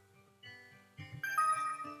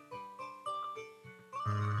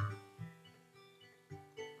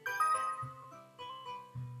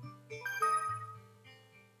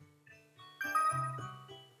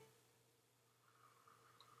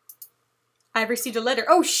 I've received a letter.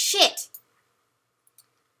 Oh, shit!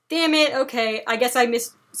 Damn it, okay. I guess I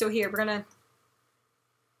missed... So here, we're gonna...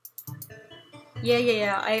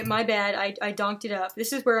 Yeah. My bad. I donked it up.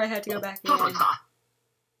 This is where I had to go back in.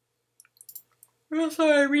 Oh,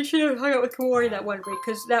 sorry, we should have hung out with Kaori that one week,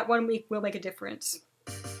 because that one week will make a difference.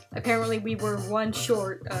 Apparently we were one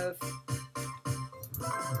short of...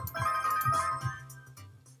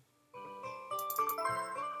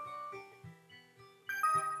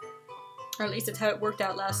 Or at least that's how it worked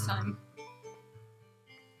out last time.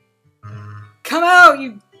 Come out,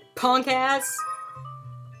 you punk ass!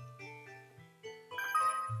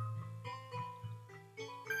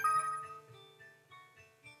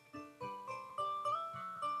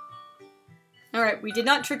 Alright, we did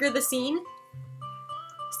not trigger the scene,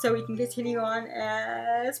 so we can continue on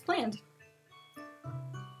as planned.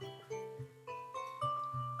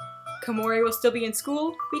 Komori will still be in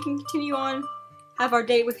school. We can continue on, have our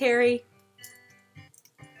date with Harry.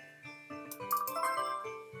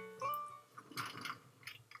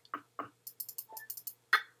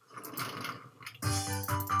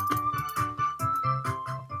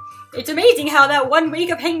 It's amazing how that one week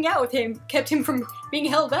of hanging out with him kept him from being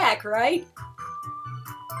held back, right?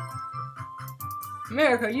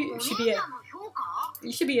 America, you should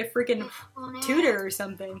be a freaking tutor or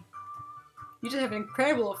something. You just have an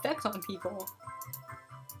incredible effect on people.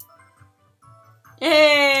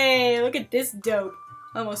 Hey, look at this dope.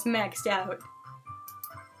 Almost maxed out.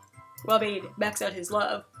 Well, I mean, maxed out his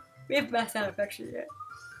love. We haven't maxed out affection yet.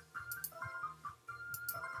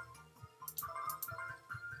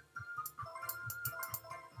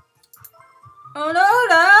 Oh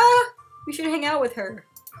no, we should hang out with her.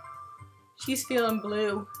 She's feeling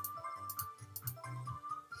blue.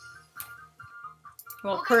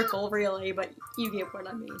 Well, purple, really, but you get what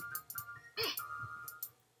I mean.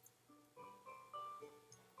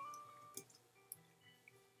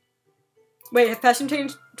 Wait, have fashion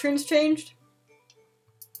trends changed?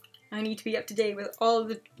 I need to be up to date with all of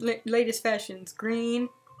the latest fashions. Green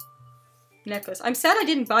necklace. I'm sad I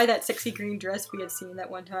didn't buy that sexy green dress we had seen that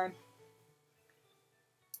one time.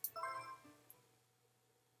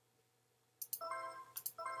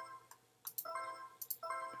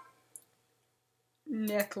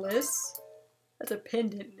 Necklace. That's a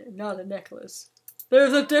pendant, not a necklace.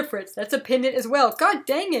 There's a difference. That's a pendant as well. God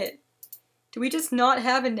dang it! Do we just not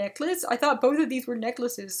have a necklace? I thought both of these were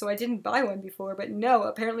necklaces, so I didn't buy one before, but no,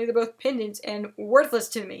 apparently they're both pendants and worthless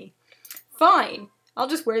to me. Fine. I'll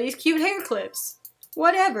just wear these cute hair clips.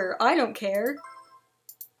 Whatever. I don't care.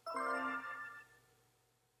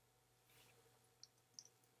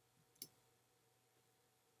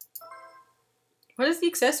 What is the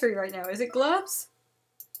accessory right now? Is it gloves?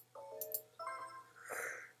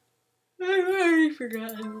 I've already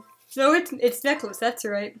forgotten. No, it's necklace, that's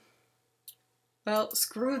right. Well,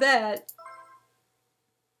 screw that.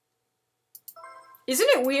 Isn't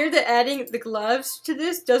it weird that adding the gloves to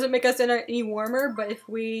this doesn't make us any warmer, but if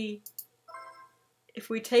we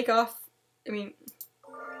take off, I mean...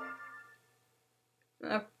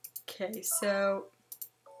 Okay, so...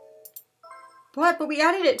 What? But we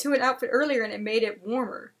added it to an outfit earlier and it made it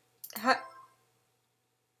warmer.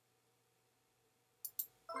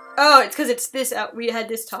 Oh, it's because it's this out. We had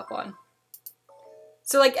this top on.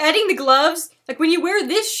 So, like, adding the gloves, like, when you wear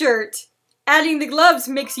this shirt, adding the gloves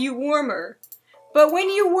makes you warmer. But when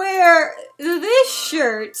you wear this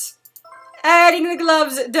shirt, adding the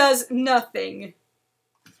gloves does nothing.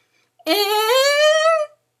 I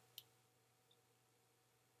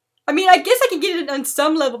mean, I guess I can get it on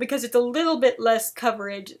some level because it's a little bit less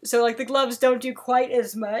coverage. So, like, the gloves don't do quite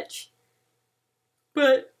as much.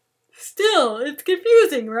 But still, it's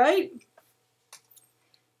confusing, right?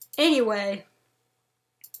 Anyway.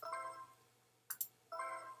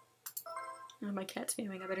 Oh, my cat's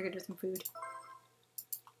meowing. I better get her some food.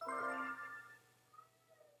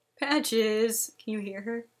 Patches! Can you hear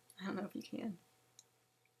her? I don't know if you can.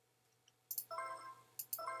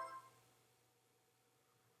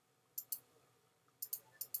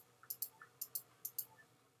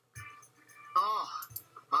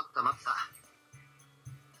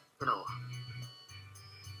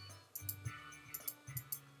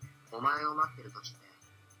 前を待ってる時って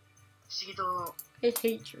不思議と I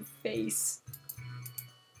hate your face.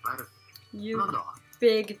 ある。 You なんだ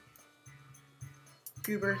big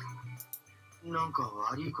goober. なんか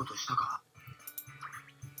悪いことしたか。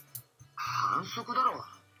反則だろ、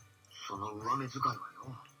その上目遣いはよ。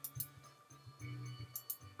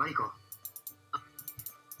マリコ。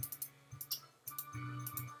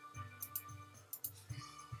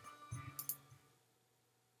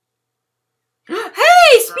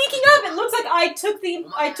Hey, speaking of, it looks like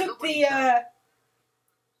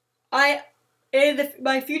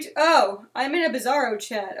my future. Oh, I'm in a Bizarro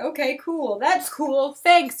chat. Okay, cool. That's cool.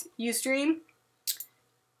 Thanks, ustream.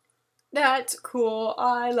 That's cool.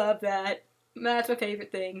 I love that. That's my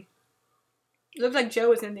favorite thing. It looks like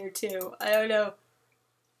Joe is in there too. I don't know.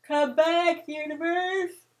 Come back,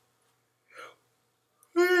 universe.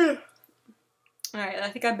 Alright, I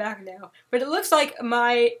think I'm back now. But it looks like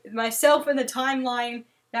myself in the timeline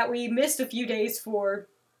that we missed a few days for,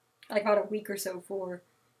 like about a week or so for,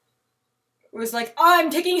 was like, I'm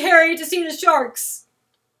taking Harry to see the sharks.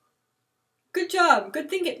 Good job. Good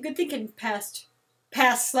thinking,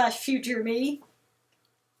 past/future me.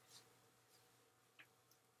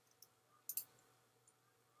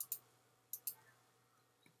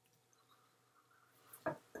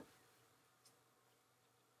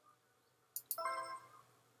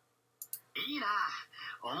いいな、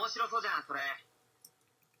面白そうじゃんそれ。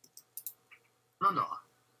なんだ。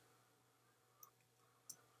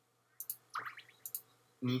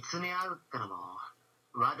見つめ合うってのも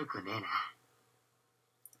悪くねえな。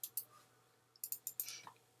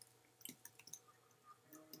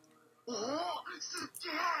おお、すっげ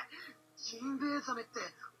え。ジンベエザメって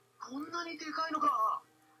こんなにでかいのか。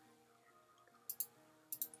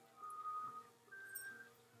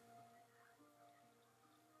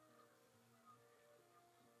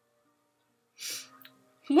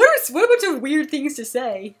What a bunch of weird things to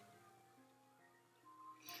say.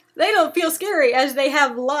 They don't feel scary as they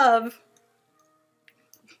have love.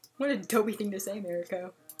 What a dopey thing to say,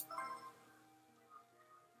 Mariko.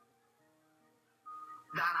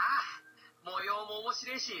 だな、模様も面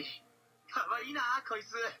白いし、かわいいな、こい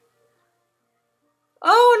つ。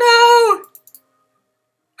Oh no!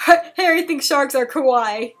 Harry thinks sharks are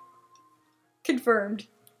kawaii. Confirmed.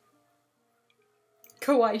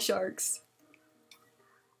 Kawaii sharks.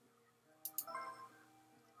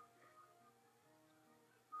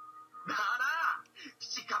 だな、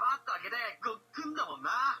口かばっただけでごっくんだもんな。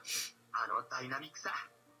あのダイナミックさ、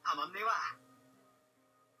たまんねえわ。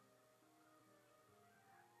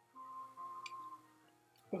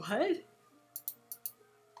What?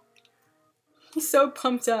 He's so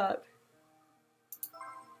pumped up.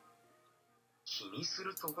 気にす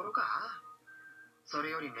るところか。それ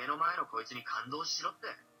より目の前のこいつに感動しろって。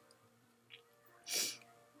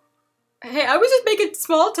Hey, I was just making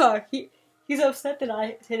small talk. He's upset that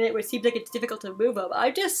I said it seems like it's difficult to move him.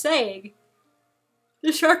 I'm just saying.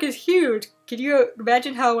 The shark is huge. Can you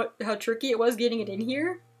imagine how tricky it was getting it in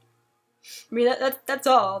here? I mean, that's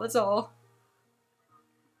all. That's all.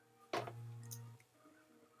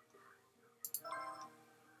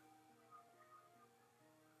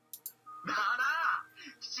 だな、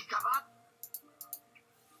口かば。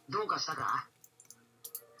どうかしたか。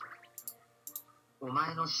お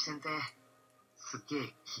前の視線ってすっげ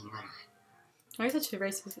え気になる。I guess I should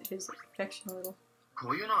raise his affection a little. こ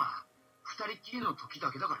ういうのは二人っきりの時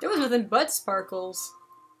だけだから。 It was nothing but sparkles.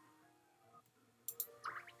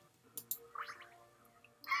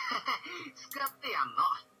 使ってやんの。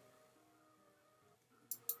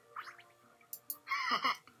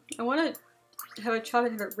I want to have a chop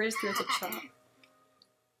and have it riz through as a chop.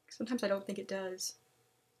 Sometimes I don't think it does.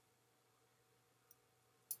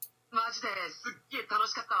 マジですっげえ楽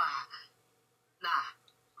しかったわ。なあ、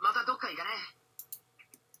またどっか行かね。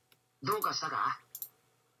どうかしたか。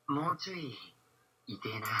もうちょい痛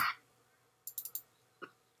えな。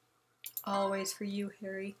 Always for you,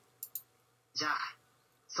 Harry. じゃあ、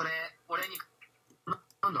それ俺に。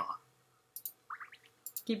なんだ。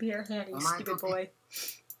 Give me your hand, you stupid boy.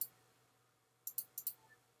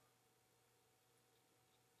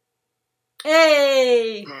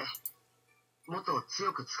 えい! もっと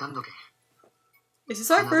強く掴んどけ。 Is this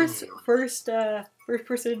our first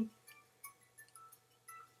person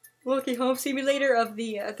walking home simulator of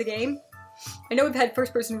the game? I know we've had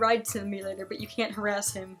first person ride simulator, but you can't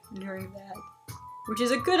harass him during that. Which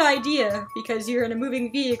is a good idea, because you're in a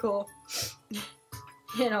moving vehicle.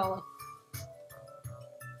 And all.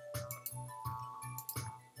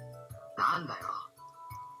 なんだよ。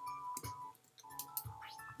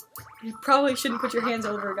 You probably shouldn't put your hands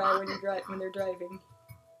over a guy when they're driving.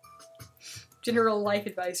 general life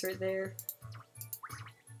advice right there.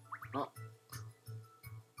 Oh.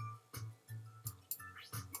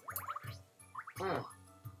 Oh.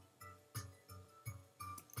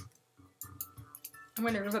 I'm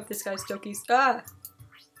gonna rip up this guy's Tokies. Ah!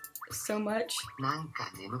 So much. なんか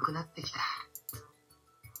眠くなってきた。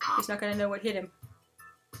 He's not gonna know what hit him.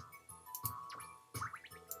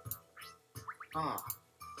 ああ。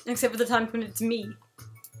 Except for the times when it's me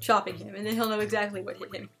chopping him, and then he'll know exactly what hit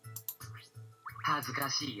him. 恥ずか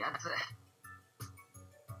しいやつ。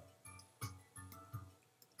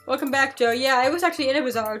 Welcome back, Joe. Yeah, I was actually in a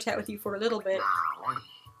Bizarro chat with you for a little bit. なあ、おい。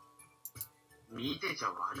見てちゃ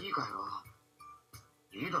悪いかよ。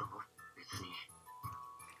いいだろ、別に。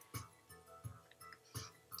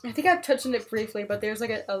 I think I've touched on it briefly, but there's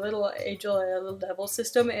like a little angel and a little devil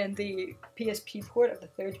system in the PSP port of the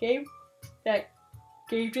third game that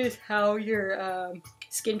gauges how your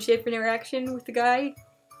skin shape interaction with the guy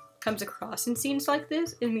comes across in scenes like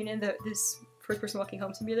this. I mean, in this first-person walking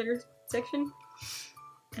home simulator section,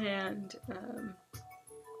 and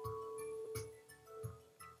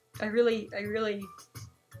I really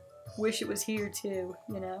wish it was here too.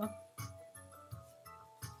 You know.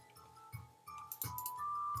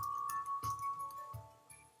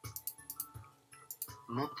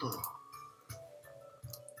 もっと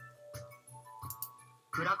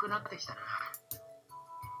暗くなってきたな。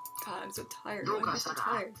 God, I'm so tired. どう Why am か I し so た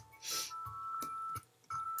か？ tired?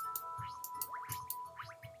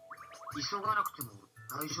 急がなくても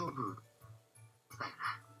大丈夫だよ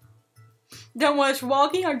な。 Don't watch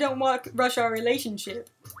walking or don't rush our relationship.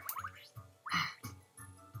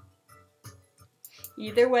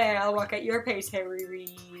 Either way, I'll walk at your pace, Harry.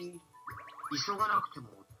 急がなくても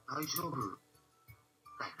大丈夫だよ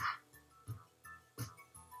な。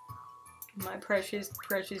 My precious,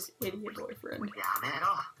 precious idiot boyfriend. やめろ。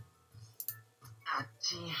あっ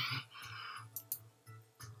ち。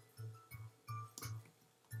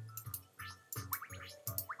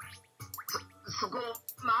そこ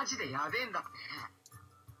マジでやべえんだって。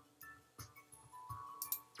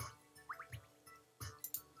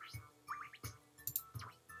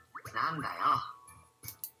なんだよ。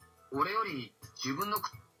俺より自分の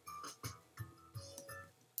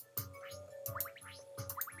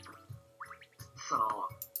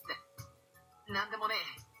なんでもねえ。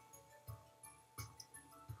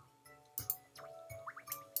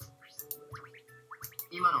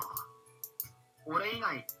今の俺以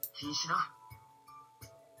外禁止な。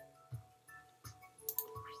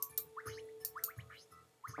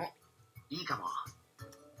お、いいかも。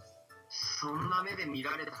そんな目で見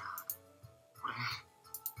られたら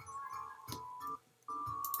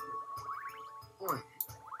俺。おい、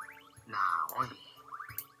なあ、おい。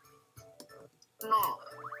なあ。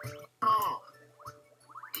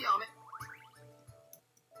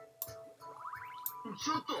 ち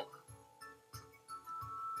ょっと。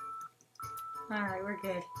 Alright, we're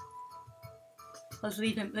good. Let's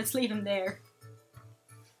leave him there.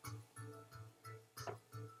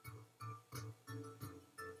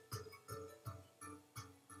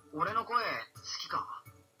 俺の声好きか？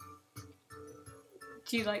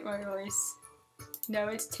 Do you like my voice? No,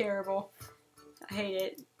 it's terrible. I hate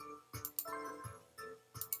it.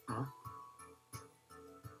 好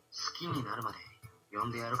きになるまで呼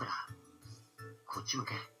んでやるから。 こっち向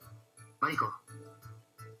け。マリコ。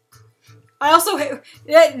 I also hate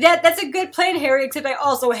that's a good plan, Harry, except I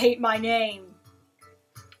also hate my name.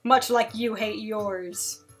 Much like you hate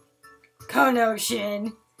yours.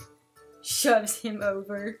 Konoshin shoves him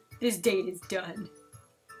over. This date is done.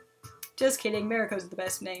 Just kidding, Mariko's the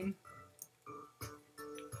best name.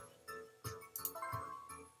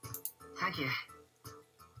 Thank you.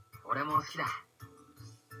 俺も好きだ。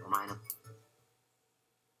お前の。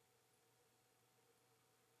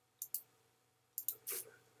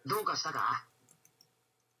 どうかしたか？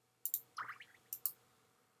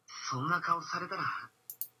そんな顔されたら。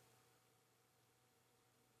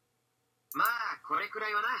まあ、これくら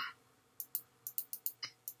いはな。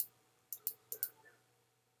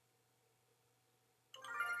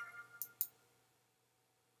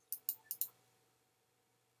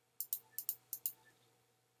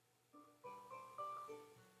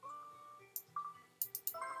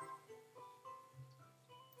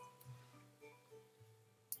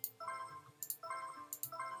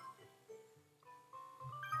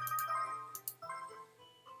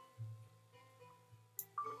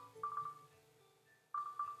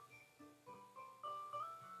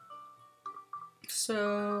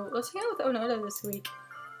So, let's hang out with Onoda this week.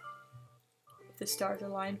 If the stars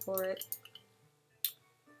align for it.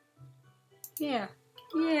 Yeah.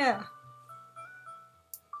 Yeah.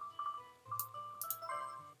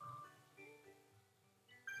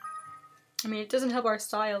 I mean, it doesn't help our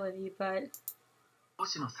style any, but...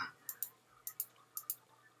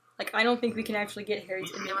 Like, I don't think we can actually get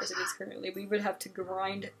Harry's inmate as it is currently. We would have to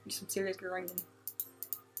grind, do some serious grinding.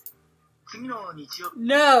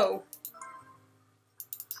 No!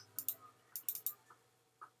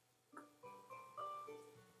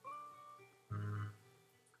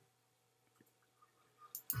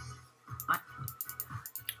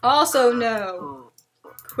 Also, no.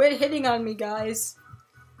 Quit hitting on me, guys.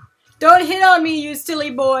 Don't hit on me, you silly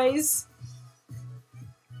boys.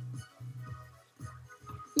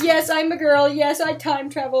 Yes, I'm a girl. Yes, I time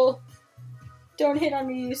travel. Don't hit on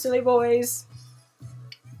me, you silly boys.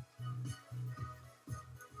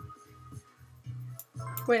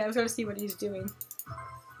 Wait, I was gonna see what he's doing.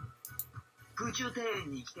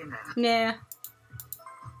 Nah.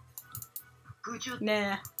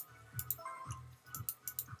 Nah.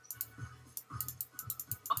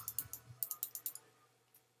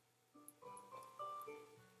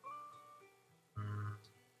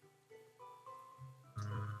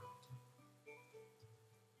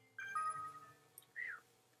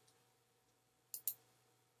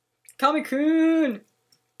 Kami-kun!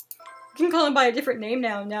 We can call him by a different name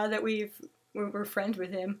now that we're friends with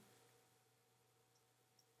him.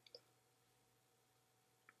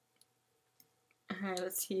 Alright,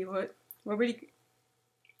 let's see, what would he...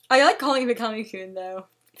 I like calling him a Kami-kun, though.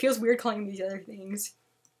 It feels weird calling him these other things.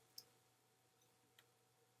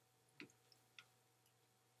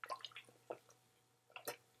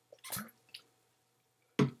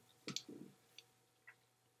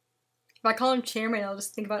 If I call him Chairman, I'll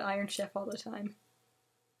just think about Iron Chef all the time.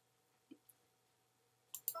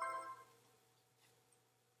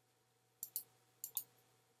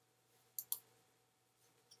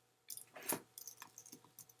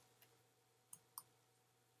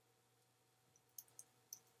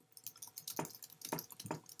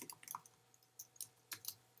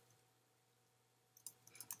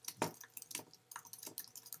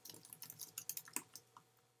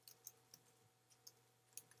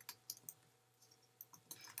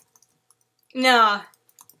 Nah.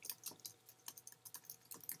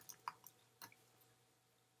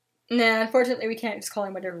 Nah, unfortunately we can't just call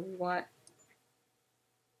him whatever we want.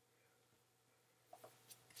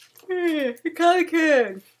 Hey,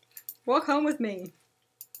 Kami-kun! Walk home with me.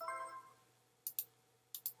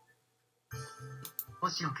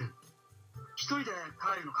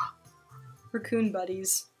 Raccoon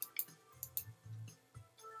buddies.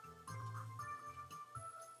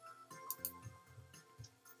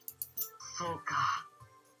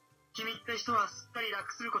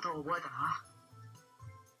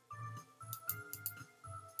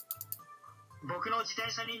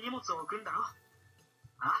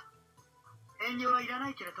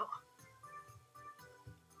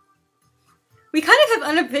 We kind of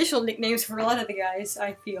have unofficial nicknames for a lot of the guys,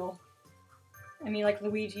 I feel. I mean, like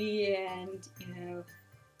Luigi and, you know...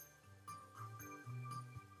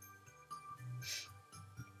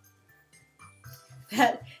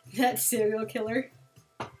 That serial killer.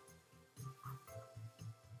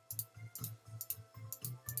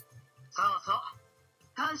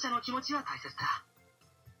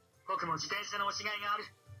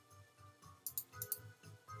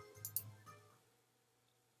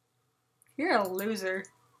 You're a loser,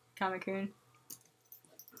 Kami-kun.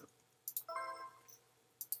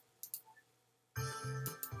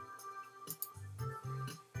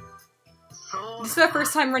 This is my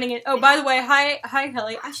first time running it. Oh, by the way, hi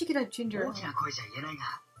Kelly. I should get a ginger ale.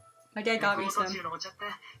 My dad got me some.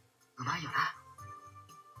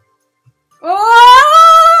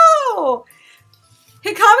 Oh!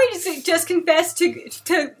 Hikami just confessed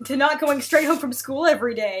to not going straight home from school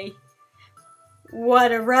every day.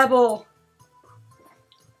 What a rebel.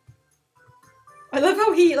 I love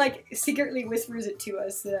how he, like, secretly whispers it to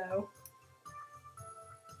us, though.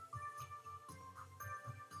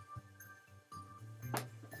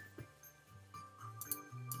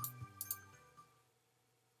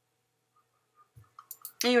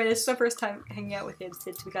 Anyway, this is our first time hanging out with him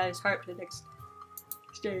since we got his heart to the next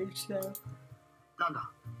stage, so...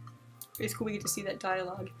 It's cool we get to see that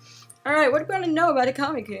dialogue. Alright, what do we want to know about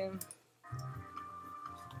Hikami-kun?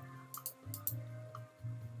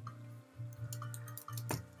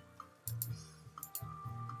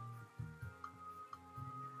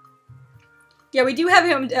 Yeah, we do have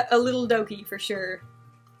him a little dokey for sure.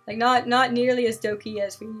 Like, not nearly as dokey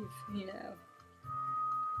as we've, you know,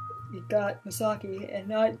 we've got Masaki, and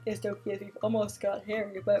not as dokey as we've almost got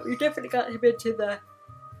Harry, but we've definitely got him into the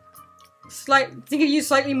think of you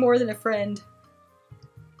slightly more than a friend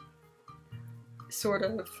sort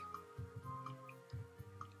of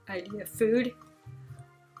idea. Food.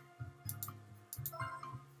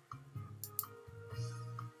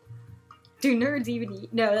 Do nerds even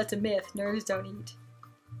eat? No, that's a myth. Nerds don't eat.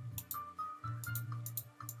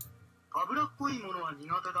 I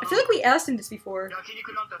feel like we asked him this before.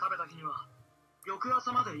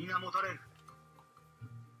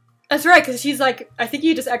 That's right, because she's like, I think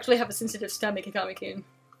you just actually have a sensitive stomach, Hikami-kun.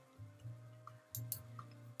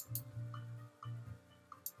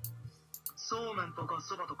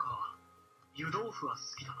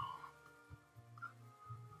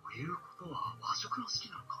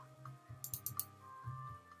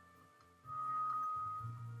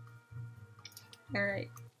 Alright.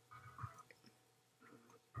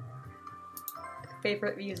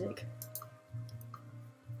 Favorite music.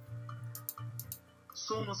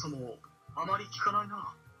 そもそもあまり聞かない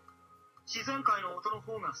な。自然界の音の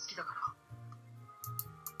方が好きだから。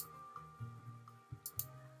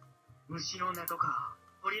虫の音とか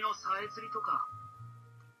鳥のさえずりとか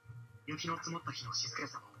雪の積もった日の静け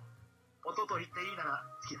さも音と言っていいなら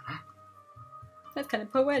好きだね。 That's kind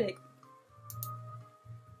of poetic.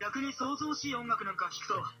 逆に想像しい音楽なんか聞く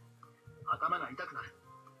と頭が痛くなる。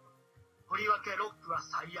とりわけロックは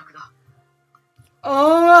最悪だ。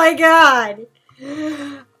 Oh my god!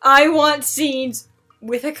 I want scenes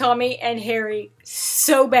with Hikami and Harry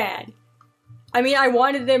so bad. I mean, I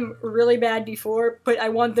wanted them really bad before, but I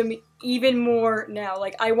want them even more now.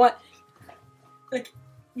 Like, I want, like,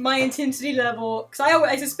 my intensity level, because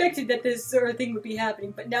I suspected that this sort of thing would be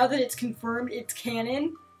happening, but now that it's confirmed, it's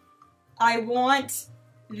canon, I want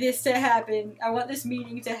this to happen. I want this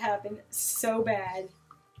meeting to happen so bad.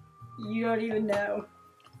 You don't even know.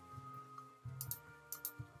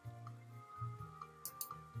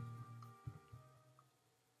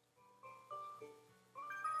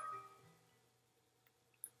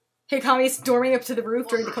 Hikami is storming up to the roof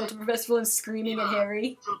during the cultural festival and screaming at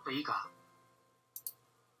Harry.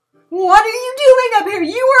 What are you doing up here?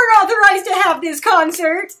 You weren't authorized to have this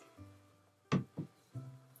concert!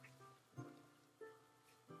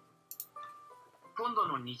 今度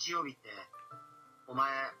の日曜日ってお前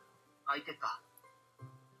空いてた？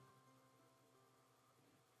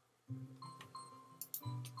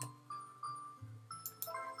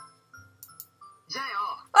じゃあよ。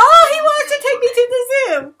 Oh, he wants to take me to the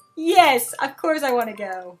zoo! Yes, of course I want to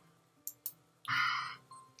go.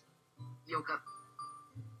 よかった。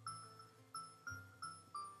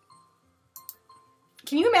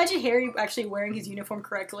 Can you imagine Harry actually wearing his uniform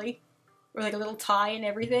correctly? With like a little tie and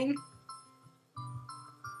everything?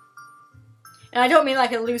 And I don't mean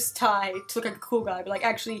like a loose tie to look like a cool guy, but like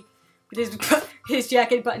actually with his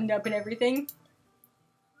jacket buttoned up and everything.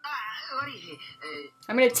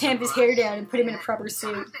 I'm gonna tamp his hair down and put him in a proper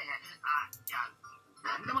suit.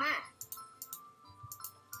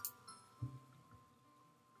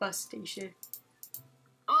 Bus station.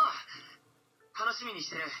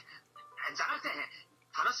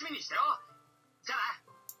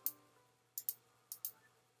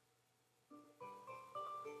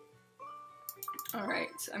 Alright,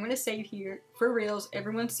 so I'm gonna save here. For reals,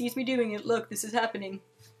 everyone sees me doing it. Look, this is happening.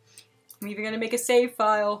 I'm even gonna make a save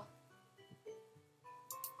file.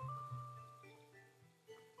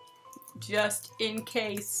 Just in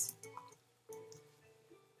case.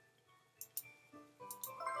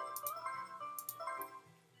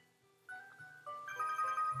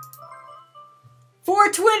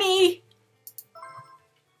 $4.20!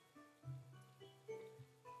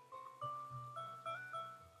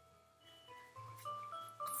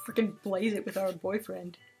 Freaking blaze it with our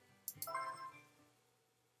boyfriend.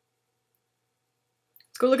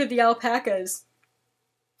 Let's go look at the alpacas.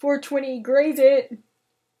 420, graze it!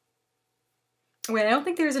 Wait, I don't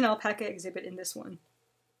think there's an alpaca exhibit in this one.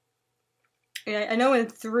 Yeah, I know in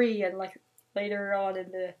 3 and like later on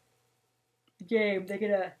in the game they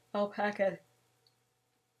get a alpaca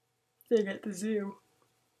thing at the zoo.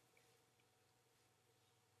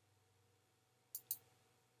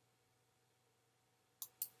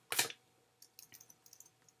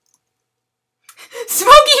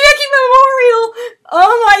 Tokimeki Memorial!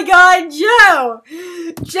 Oh my god, Joe!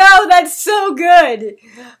 Joe, that's so good!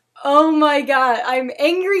 Oh my god, I'm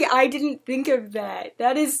angry I didn't think of that.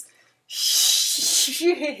 That is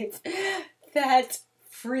shit. That's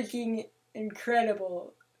freaking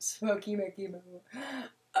incredible. Tokimeki Memorial.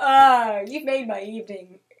 Ah, you've made my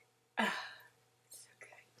evening. Ah, so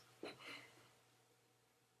good.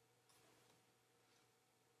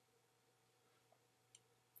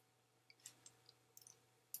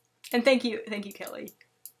 And thank you, Kelly.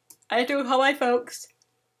 I have to call my folks.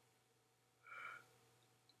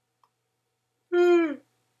 I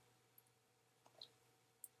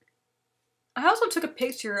also took a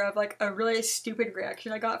picture of like a really stupid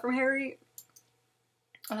reaction I got from Harry.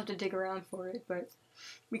 I'll have to dig around for it, but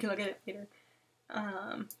we can look at it later.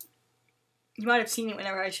 You might have seen it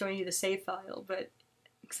whenever I was showing you the save file, but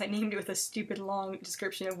because I named it with a stupid long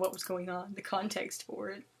description of what was going on, the context for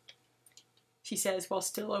it. She says while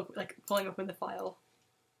still pulling open the file.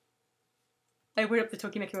 I put up the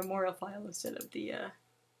Tokimeki Memorial file instead of the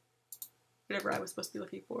whatever I was supposed to be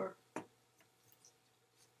looking for.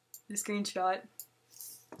 The screenshot.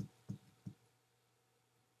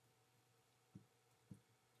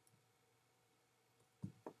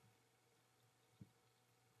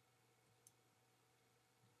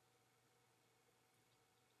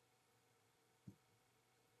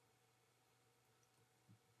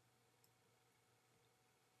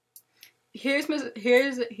 Here's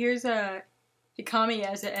Hikami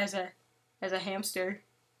as a hamster.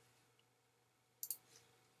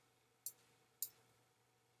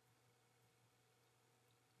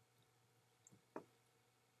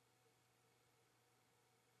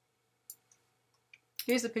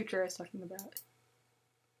 Here's the picture I was talking about.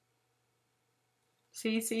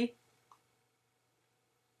 See?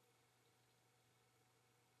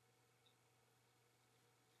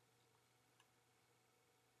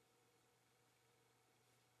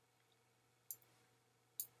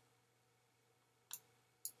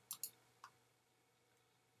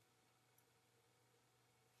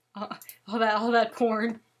 All that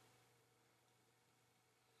porn.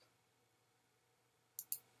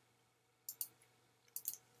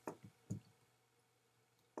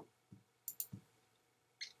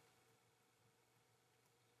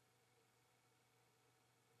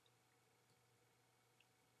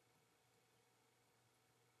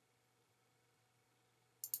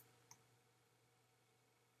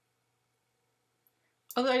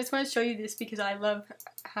 Although I just want to show you this because I love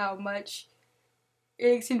how much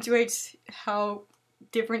it accentuates how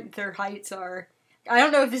different their heights are. I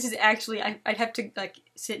don't know if this is actually, I'd have to like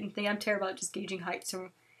sit and think. I'm terrible at just gauging heights from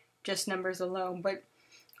just numbers alone, but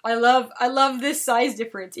I love this size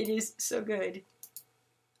difference. It is so good.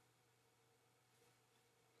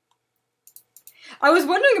 I was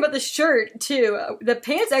wondering about the shirt too.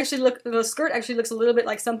 The skirt actually looks a little bit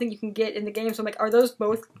like something you can get in the game. So I'm like, are those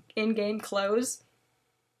both in-game clothes?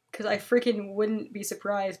 Because I freaking wouldn't be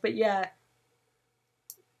surprised. But yeah.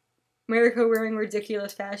 Mariko wearing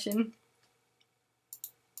ridiculous fashion.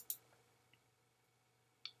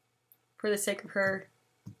 For the sake of her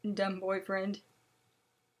dumb boyfriend.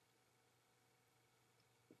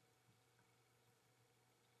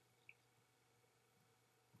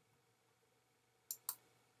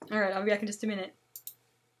 Alright, I'll be back in just a minute.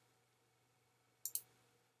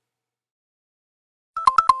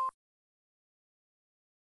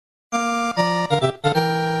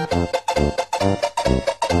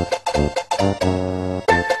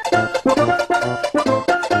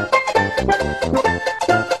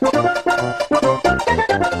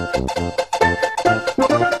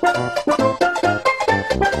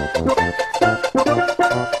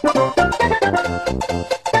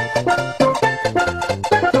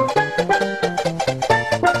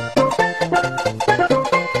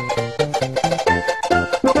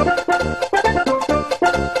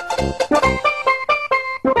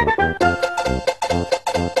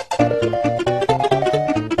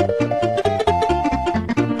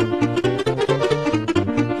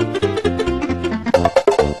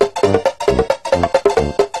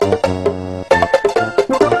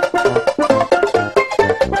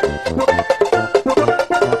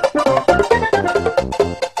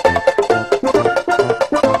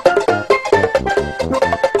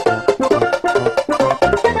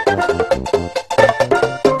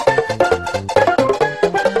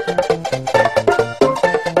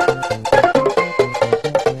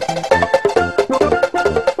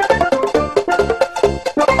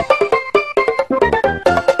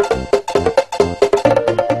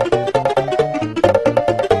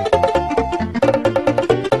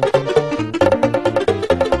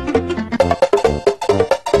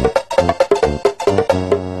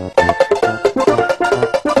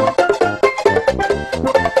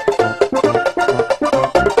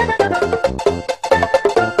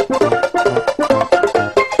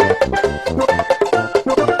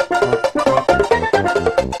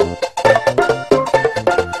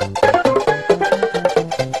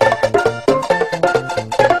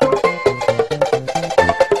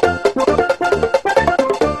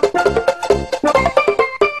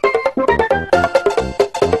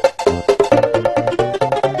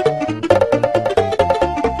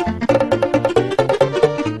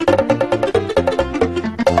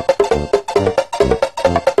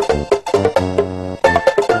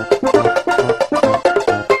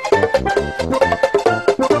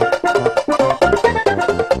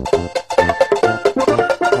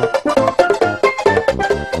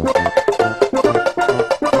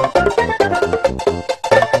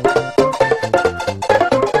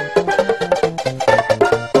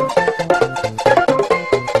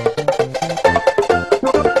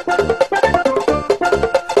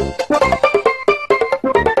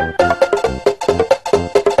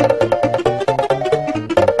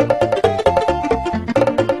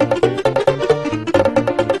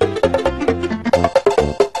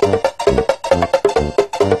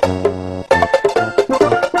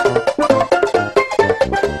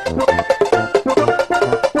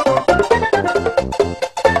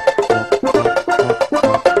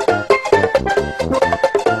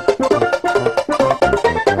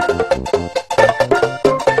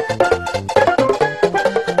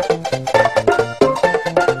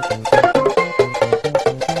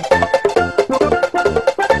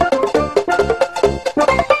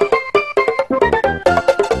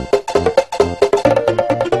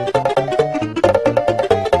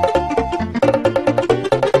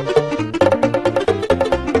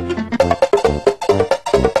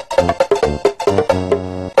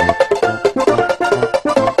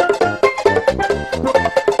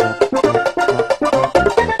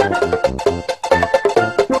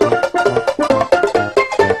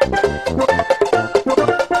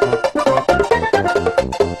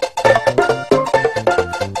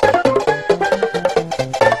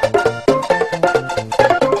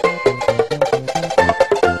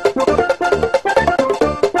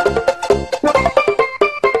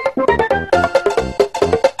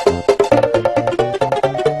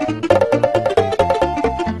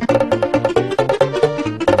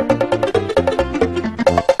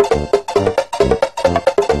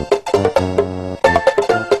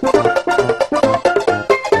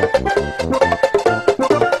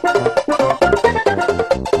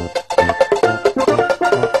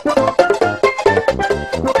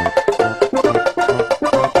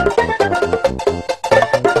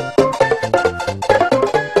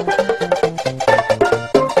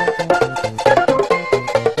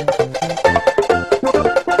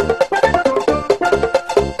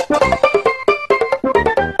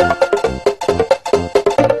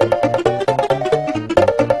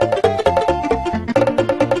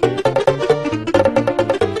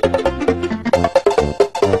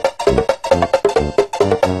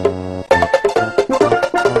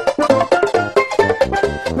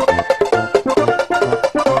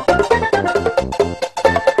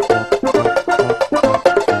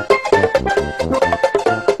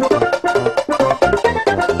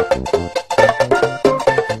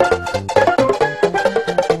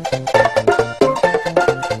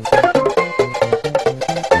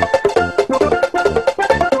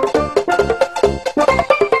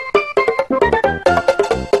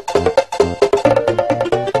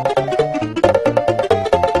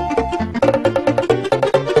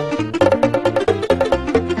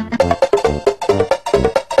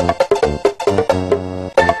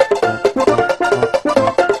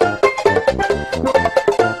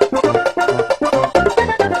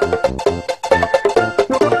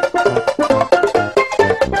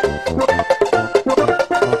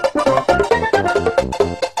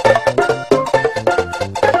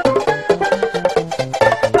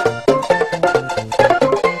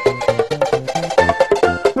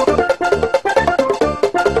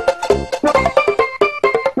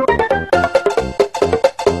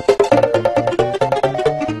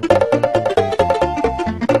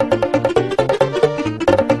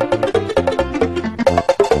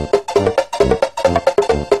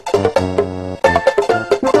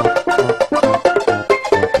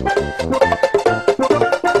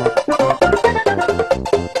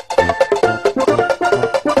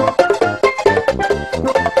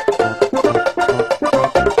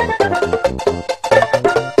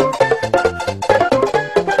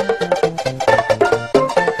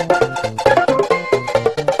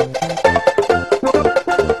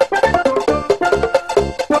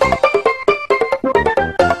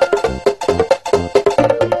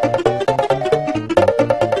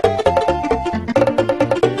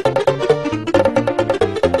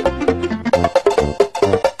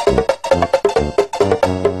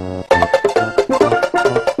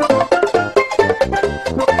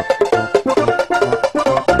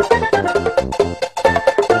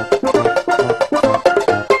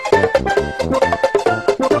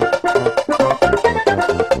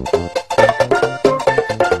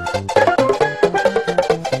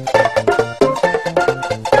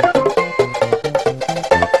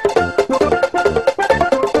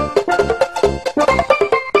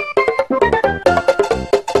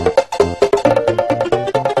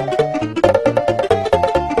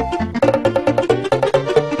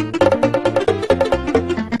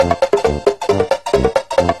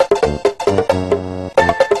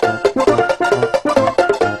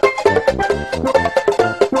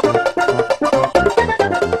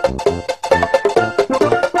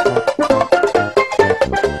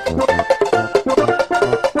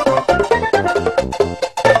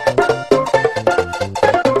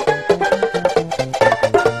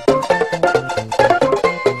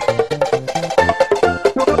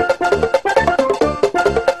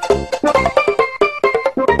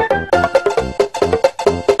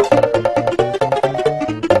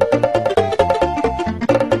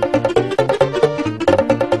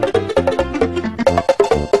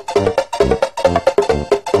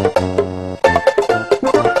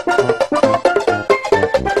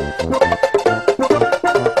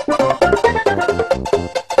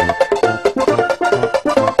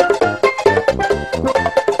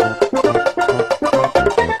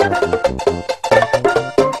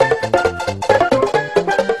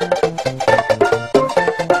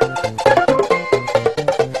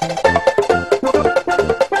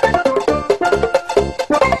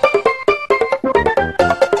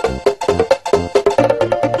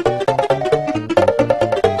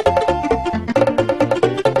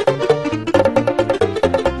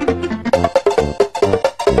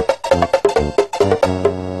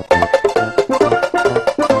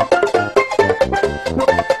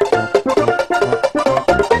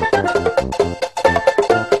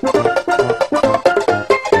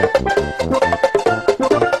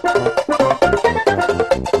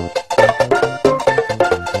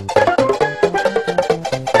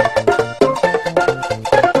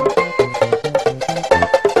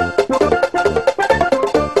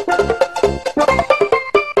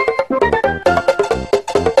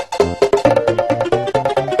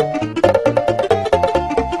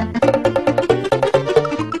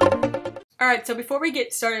 Alright, so before we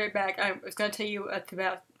get started back, I was going to tell you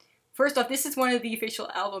about... First off, this is one of the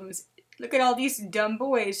official albums. Look at all these dumb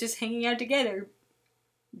boys just hanging out together.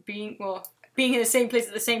 Being in the same place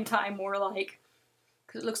at the same time, more like.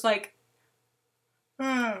 Because it looks like...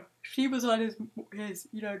 she was on his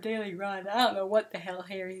daily run. I don't know what the hell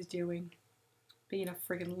Harry's doing. Being a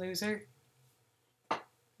friggin' loser.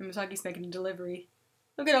 And Misaki's making a delivery.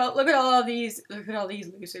 Look at all these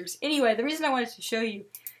losers. Anyway, the reason I wanted to show you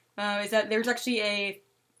is that there's actually a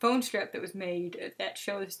phone strap that was made that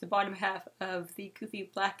shows the bottom half of the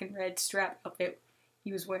goofy black and red strap outfit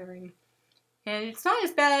he was wearing. And it's not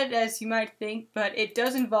as bad as you might think, but it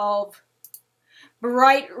does involve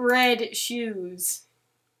bright red shoes.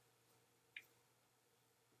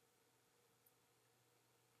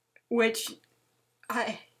 Which,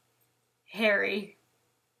 Harry.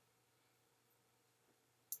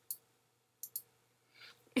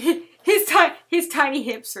 His tiny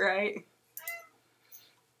hips, right?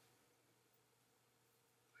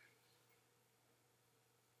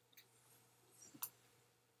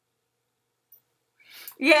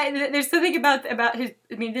 Yeah, there's something about his.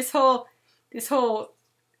 I mean, this whole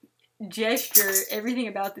gesture, everything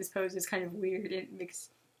about this pose is kind of weird. It's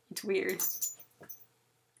weird.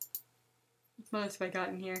 What else have I got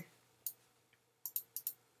in here?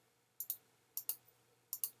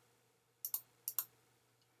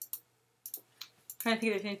 I'm trying to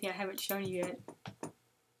think if there's anything I haven't shown you yet.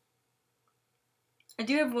 I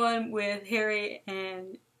do have one with Harry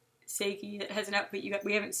and Seiki that has an outfit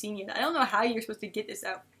we haven't seen yet. I don't know how you're supposed to get this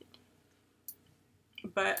outfit,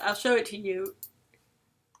 but I'll show it to you.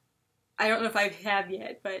 I don't know if I have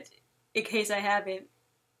yet, but in case I haven't.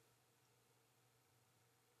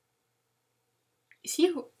 Is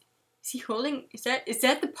he holding, is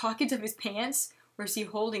that the pockets of his pants, or is he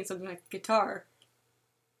holding something like a guitar?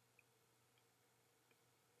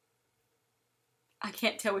 I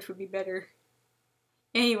can't tell which would be better.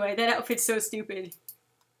 Anyway, that outfit's so stupid.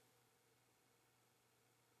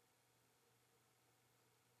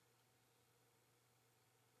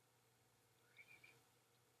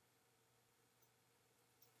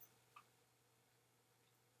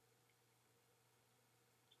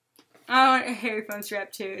 I want a Harry phone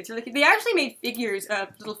strap too. It's really cute. They actually made figures of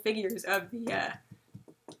little figures of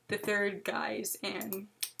the third guys and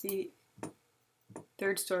the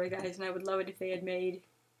third story guys, and I would love it if they had made.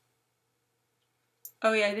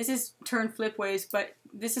 Oh yeah, this is Turn Flipways, but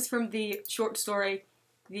this is from the short story,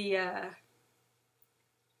 the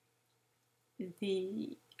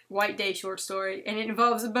White Day short story, and it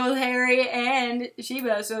involves both Harry and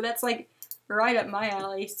Shiba, so that's like right up my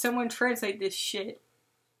alley. Someone translate this shit.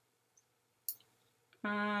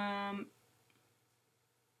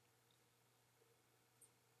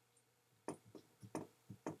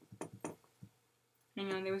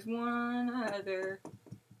 Hang on, there was one other.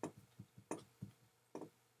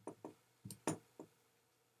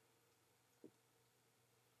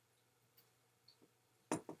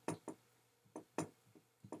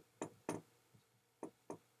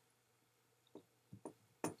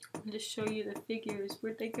 I'll just show you the figures.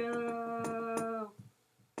 Where'd they go?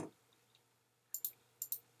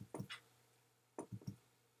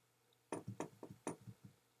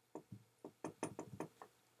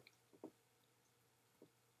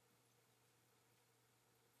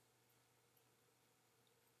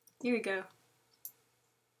 Here we go.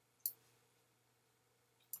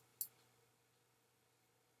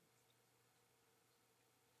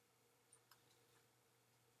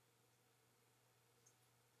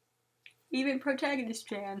 Even protagonist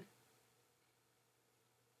Jan.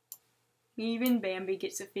 Even Bambi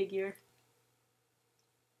gets a figure.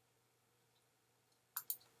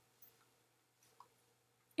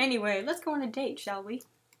 Anyway, let's go on a date, shall we?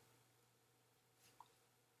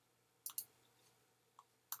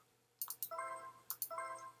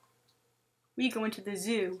 We go into the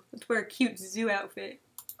zoo. Let's wear a cute zoo outfit.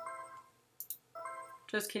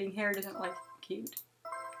 Just kidding, Harry doesn't like cute.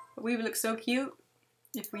 But we would look so cute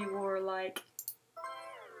if we wore like...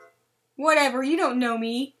 Whatever, you don't know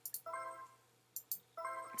me.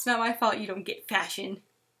 It's not my fault you don't get fashion.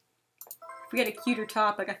 If we had a cuter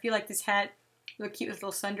top, like I feel like this hat would look cute with a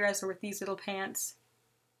little sundress or with these little pants.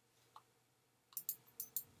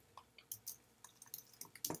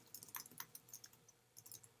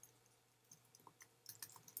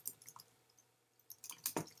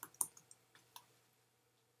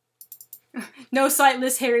 No site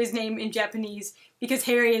lists Harry's name in Japanese because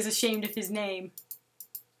Harry is ashamed of his name.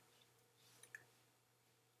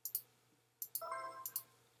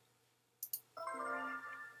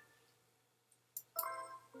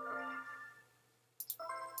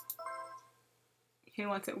 He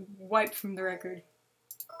wants it wiped from the record.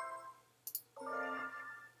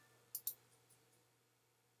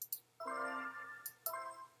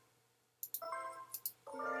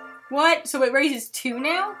 What? So it raises 2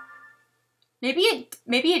 now? Maybe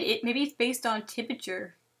it's based on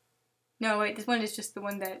temperature. No, wait, this one is just the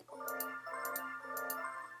one that...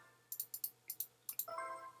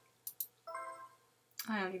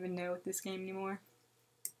 I don't even know this game anymore.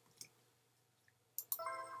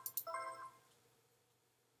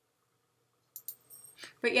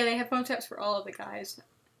 But yeah, they have phone taps for all of the guys.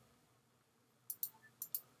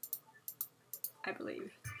 I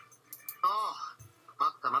believe.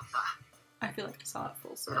 I feel like I saw it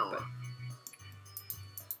full set, but...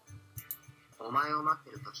 お前を待っ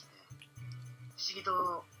てる時って不思議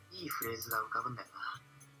といいフレーズが浮かぶんだよな。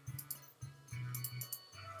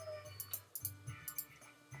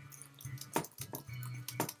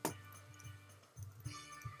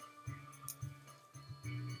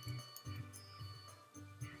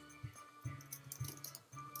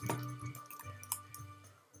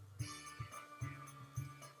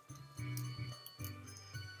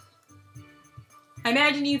I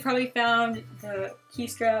imagine you probably found the key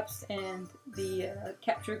straps and the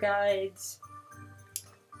capture guides.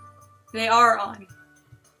 They are on.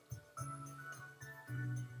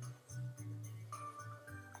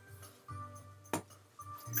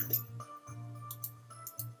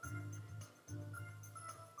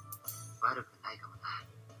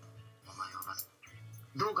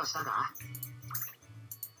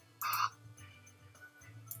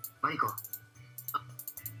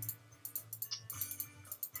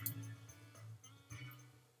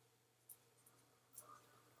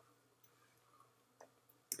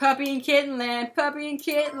 Puppy and kitten land, puppy and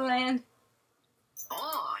kitten land.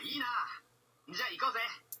 Oh, いいな。じゃあ行こうぜ。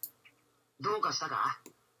どうかしたか?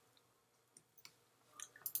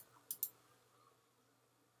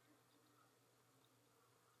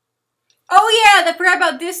 Oh yeah, I forgot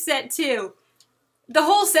about this set too. The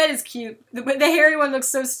whole set is cute. The hairy one looks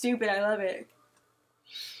so stupid. I love it.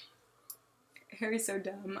 Harry's so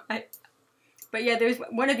dumb. But yeah, there's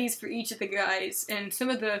one of these for each of the guys, and some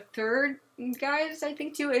of the third guys, I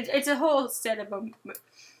think, too. It's a whole set of them.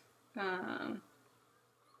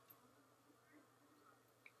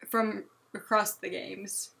 From across the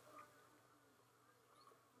games.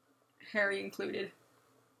 Harry included.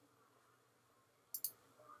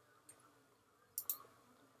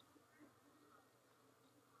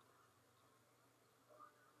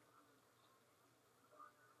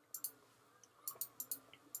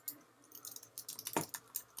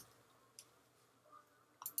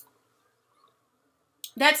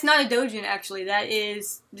 That's not a doujin, actually.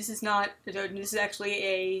 This is not a doujin. This is actually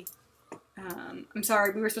a, I'm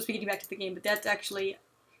sorry, we were supposed to be getting back to the game, but that's actually,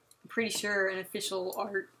 I'm pretty sure, an official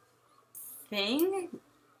art thing.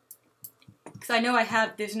 Because I know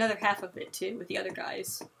there's another half of it, too, with the other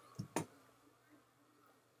guys.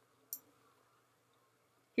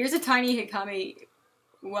 Here's a tiny Hikami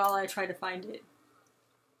while I try to find it.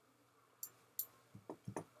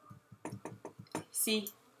 See?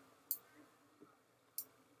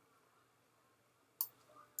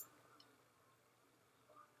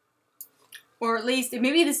 Or at least,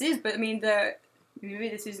 maybe this is, but I mean, maybe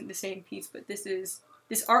this isn't the same piece, but this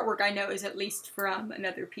artwork I know is at least from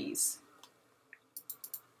another piece.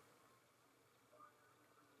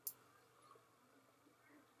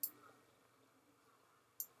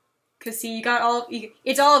 Cause see,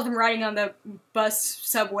 it's all of them riding on the bus,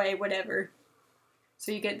 subway, whatever.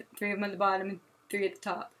 So you get 3 of them on the bottom and 3 at the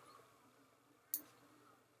top.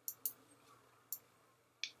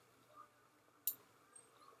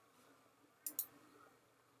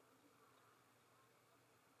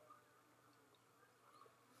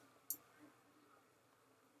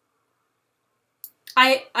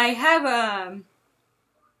 I have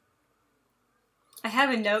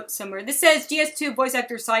a note somewhere. This says GS2 voice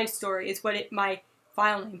actor side story is what my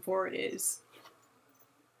file name for it is.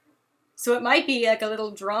 So it might be like a little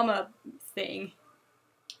drama thing.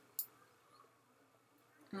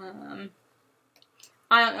 I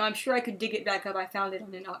don't know. I'm sure I could dig it back up. I found it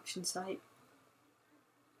on an auction site.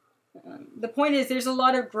 The point is, there's a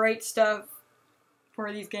lot of great stuff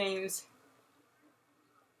for these games.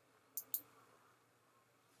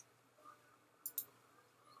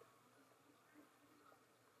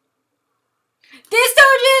 This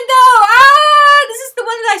doujin, though! Ah! This is the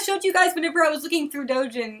one that I showed you guys whenever I was looking through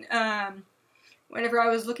doujin. Whenever I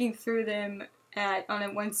was looking through them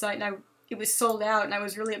on one site, and it was sold out, and I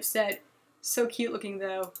was really upset. So cute looking,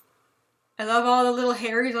 though. I love all the little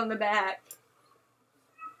hairs on the back.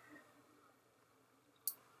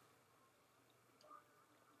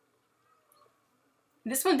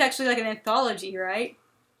 This one's actually like an anthology, right?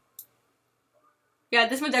 Yeah,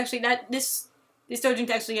 this one's actually this doujin's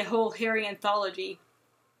actually a whole hairy anthology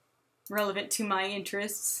relevant to my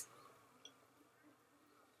interests.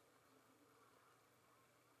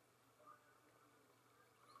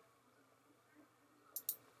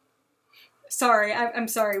 Sorry, I'm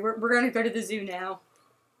sorry. We're gonna go to the zoo now.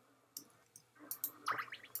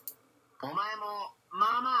 お前も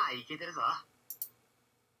まあまあイケてるぞ。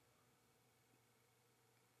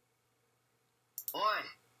おい、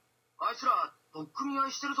あいつら取っ組み合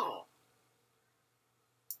いしてるぞ。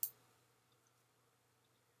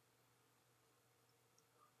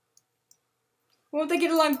Won't they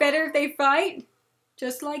get along better if they fight?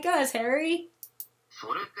 Just like us, Harry.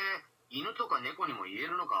 それって犬とか猫にも言え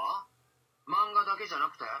るのか？漫画だけじゃな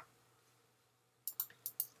くて？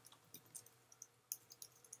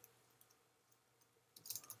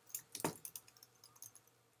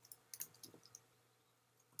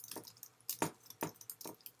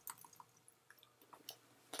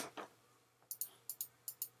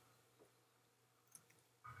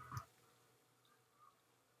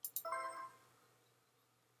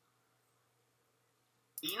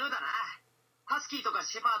犬だな。ハスキーとか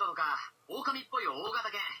シェパードとか狼っぽい大型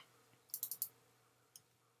犬。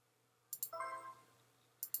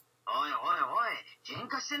おいおいおい、喧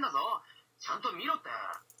嘩してんだぞ。ちゃんと見ろって。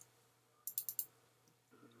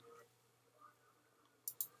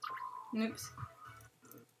Oops.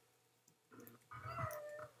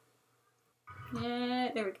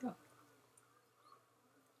 Yeah, there we go.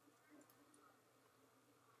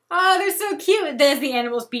 Oh, they're so cute as the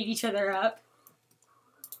animals beat each other up.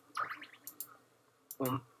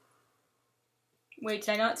 Wait,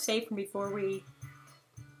 did I not save from before we...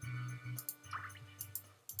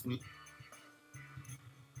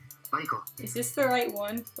 Is this the right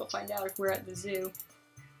one? We'll find out if we're at the zoo.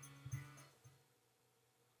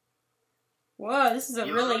 Whoa, this is a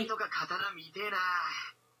really...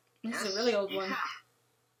 This is a really old one.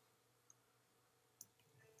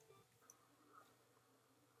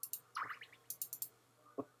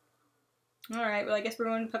 Alright, well I guess we're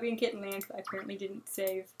going to Puppy and Kitten Land, because I apparently didn't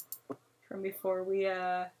save from before we,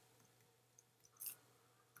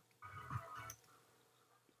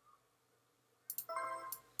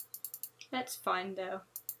 That's fine, though.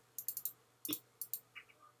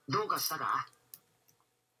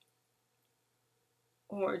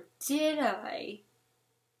 Or did I?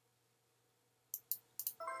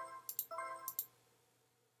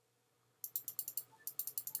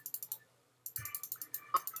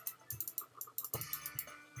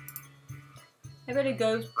 I better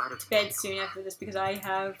go to bed soon after this because I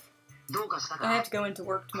have to go into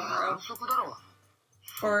work tomorrow.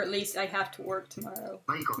 Or at least I have to work tomorrow,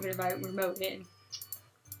 even if I remote in.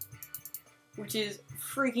 Which is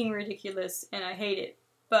freaking ridiculous, and I hate it.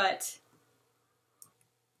 But...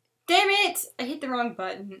 Damn it! I hit the wrong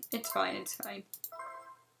button. It's fine, it's fine.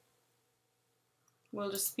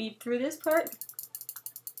 We'll just speed through this part.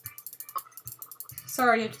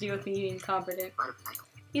 Sorry you have to deal with me being incompetent.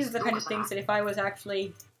 These are the kind of things that if I was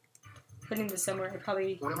actually putting this somewhere, I'd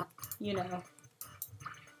probably, you know,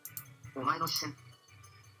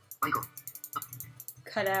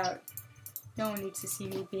 cut out. No one needs to see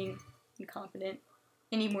me being incompetent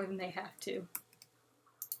any more than they have to.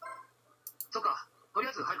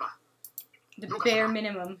 The bare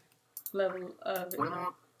minimum level of it.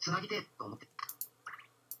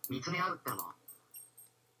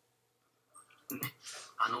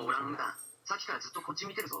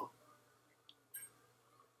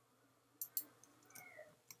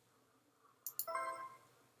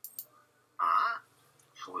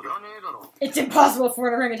 It's impossible for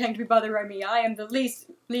an orangutan to be bothered by me. I am the least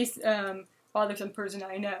bothersome person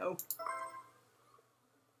I know.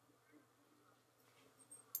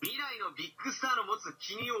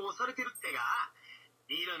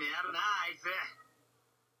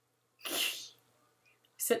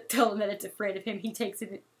 So tell him that it's afraid of him. He takes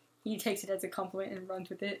it as a compliment and runs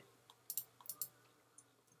with it.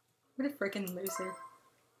 What a frickin' loser.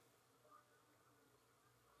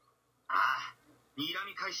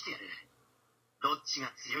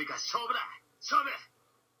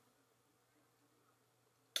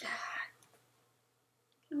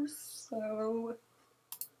 So...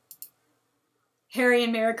 Harry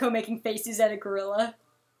and Mariko making faces at a gorilla.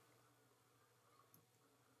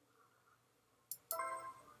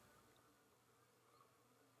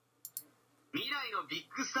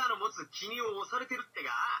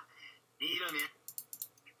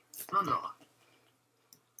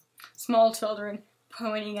 Small children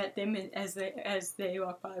pointing at them as they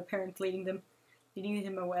walk by, parents leading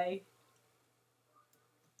them away.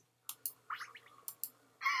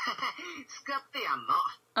 使ってやんの。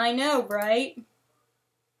 I know, right?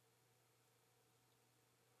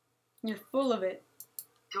 You're full of it.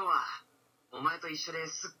 今日はお前と一緒で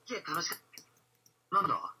すっげえ楽しかった。なん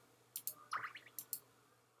だ？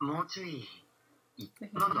もうちょい。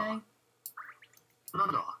なんだ？な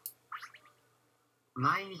んだ？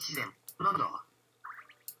毎日で。なんだ？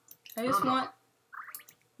 I just want...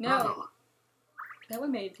 No. That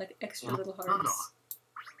one made like extra little hearts.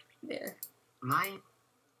 There. な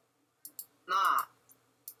あ。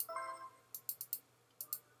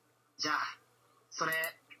じゃあ、それ、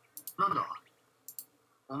なんだ？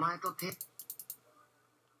お前と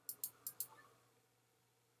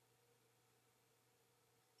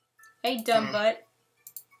Hey, dumb butt.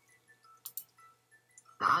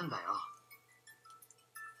 なんだよ。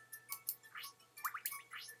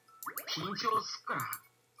緊張すっから、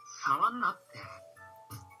触んなって。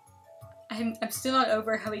I'm still not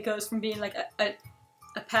over how he goes from being like a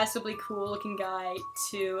passably cool looking guy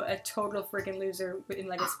to a total freaking loser in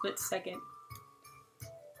like a split second.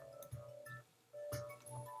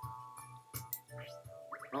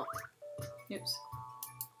 Oops.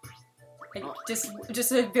 Like,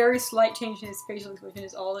 just a very slight change in his facial expression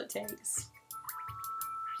is all it takes.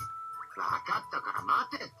 わかったから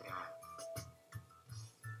待てって。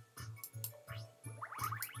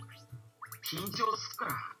緊張すっか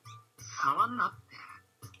ら触んなって。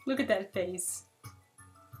 Look at that face.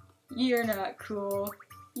 You're not cool.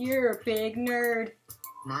 You're a big nerd.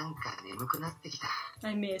 なんか眠くなってきた。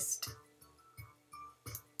 I missed.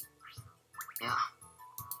 いや。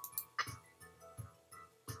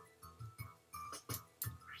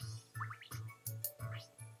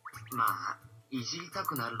まあ、いじりた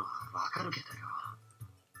くなるのはわかるけどよ。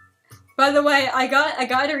 By the way, I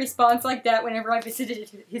got a response like that whenever I visited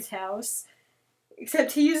his house.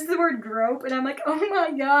 Except he uses the word grope, and I'm like, oh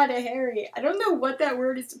my god, Harry. I don't know what that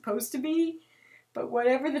word is supposed to be, but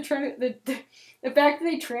whatever the fact that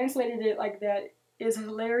they translated it like that is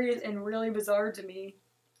hilarious and really bizarre to me.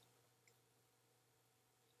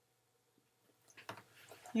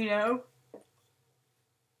 You know?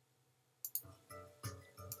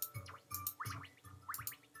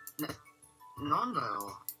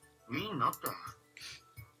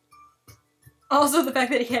 Also the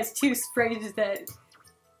fact that he has two phrases that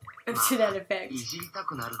to that effect.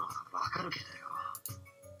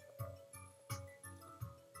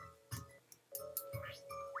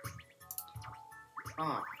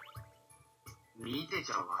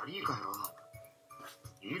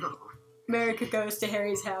 America goes to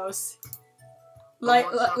Harry's house,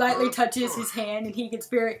 lightly touches his hand, and he gets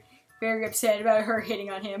very, very upset about her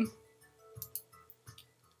hitting on him.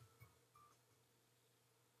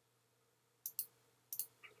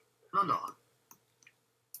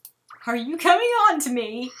 Are you coming on to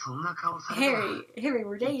me? Harry,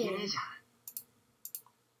 we're dating.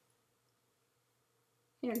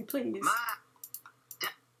 Harry, please.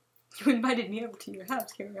 You invited me over to your house,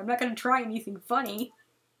 Harry. I'm not going to try anything funny.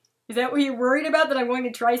 Is that what you're worried about, that I'm going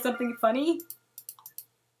to try something funny?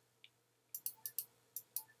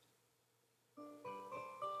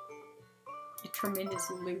 You tremendous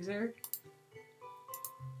loser.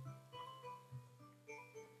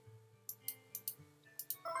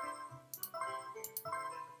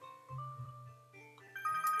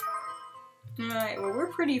 Alright, well,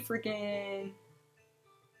 we're pretty freaking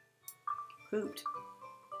pooped.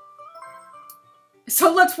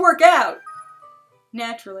 So let's work out!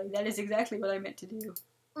 Naturally, that is exactly what I meant to do.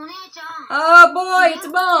 Oh boy, it's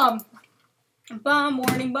a bomb! Bomb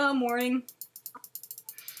warning, bomb warning.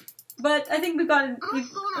 But I think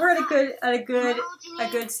we're at a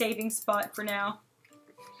good saving spot for now.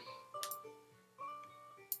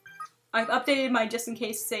 I've updated my just in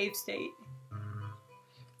case save state.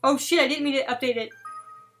 Oh shit, I didn't mean to update it.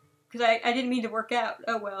 Because I didn't mean to work out.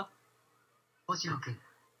 Oh well.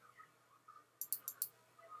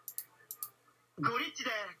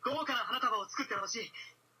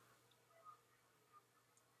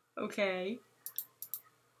 Okay.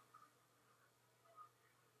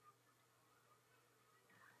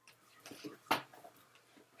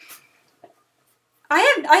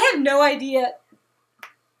 I have no idea.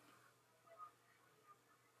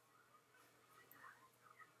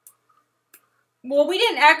 Well, we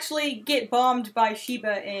didn't actually get bombed by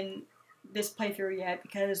Shiba in this playthrough yet,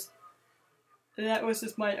 because that was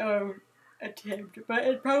just my own attempt. But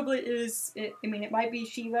it probably is, I mean, it might be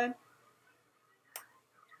Shiba.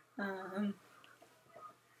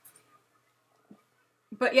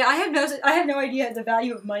 But yeah, I have no idea the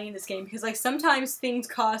value of money in this game, because like sometimes things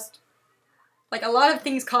cost, like a lot of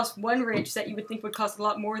things cost 1 rich that you would think would cost a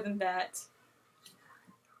lot more than that.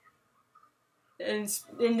 And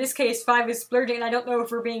in this case, 5 is splurging, and I don't know if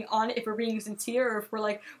we're being if we're being sincere, or if we're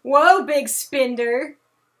like, whoa, big spender!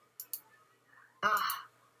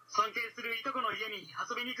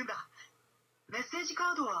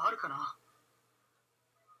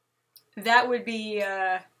 That would be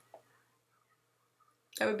a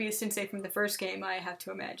sensei from the first game, I have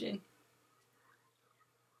to imagine.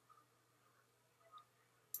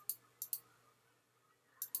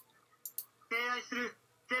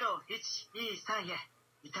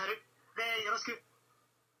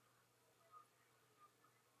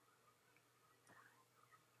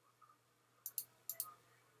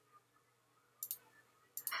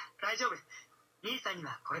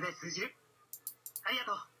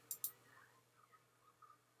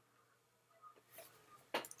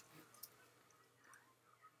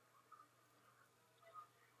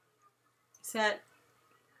 Is that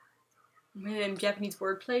one of them Japanese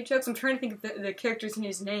wordplay jokes? I'm trying to think of the characters in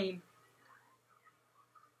his name.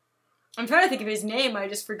 I'm trying to think of his name, I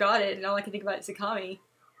just forgot it, and all I can think about is Sakami.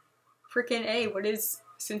 Frickin' A, what is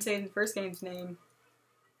Sensei in the first game's name?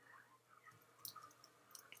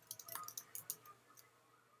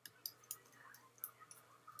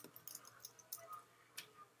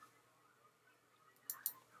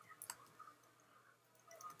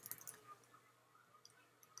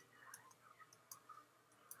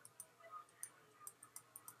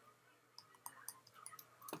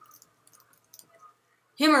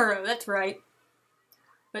 Himuro, that's right.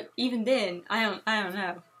 But even then, I don't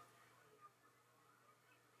know.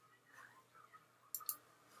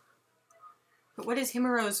 But what is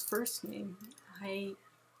Himuro's first name? I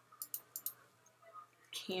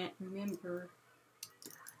can't remember.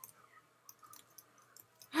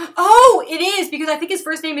 Oh, it is, because I think his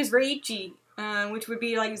first name is Reichi, which would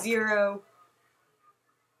be like 0.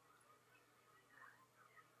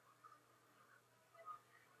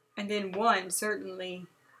 And then 1, certainly.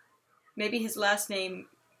 Maybe his last name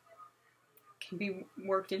can be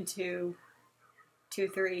worked into 2,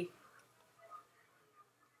 3.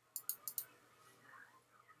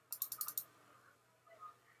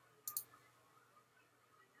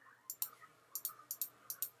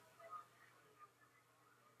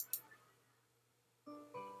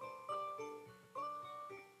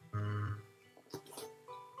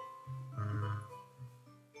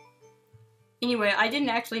 Anyway, I didn't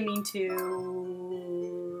actually mean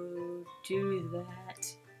to do that.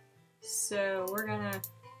 So we're gonna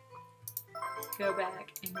go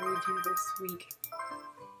back and redo this week.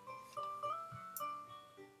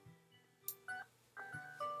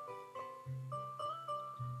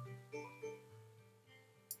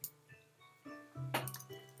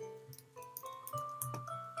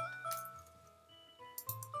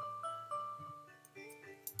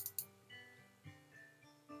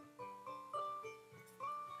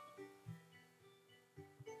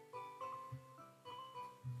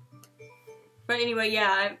 But anyway,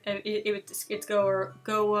 yeah, it's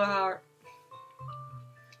Gorowa.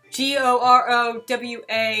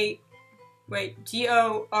 G-O-R-O-W-A. Wait,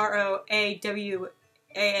 G-O-R-O-A-W-A-S-E.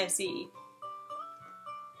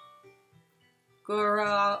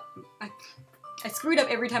 Goro. I screwed up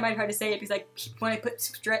every time I try to say it because when I put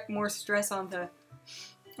more stress on the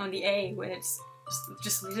A, when it's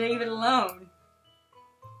just leave it alone.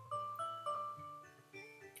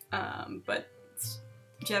 But it's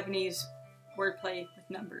Japanese wordplay with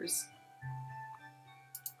numbers.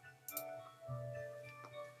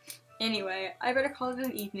 Anyway, I better call it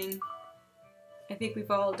an evening. I think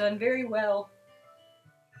we've all done very well.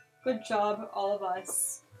 Good job, all of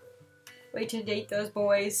us. Wait to date those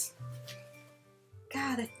boys.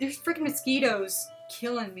 God, there's freaking mosquitoes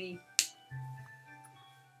killing me.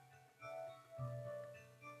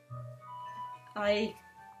 I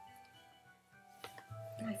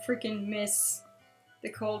freaking miss the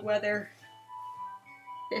cold weather.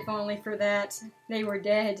 If only for that. They were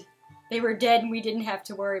dead. They were dead and we didn't have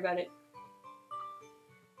to worry about it.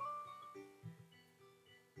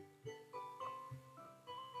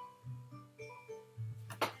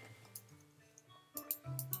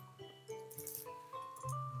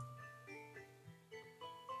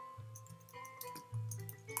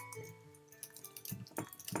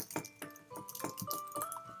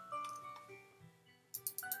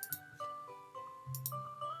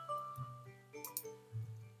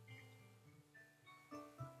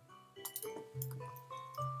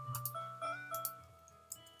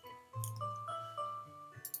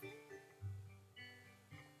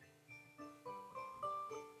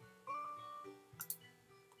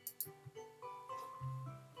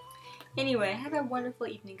 Anyway, have a wonderful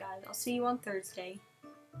evening, guys. I'll see you on Thursday.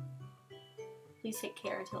 Please take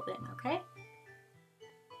care until then, okay?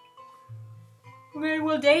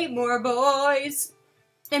 We'll date more boys.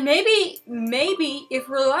 And maybe, if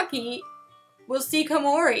we're lucky, we'll see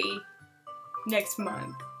Komori next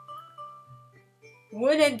month.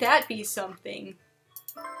 Wouldn't that be something?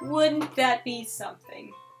 Wouldn't that be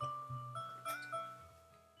something?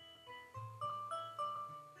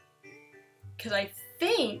 Because I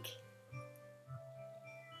think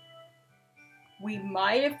we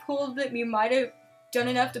might have done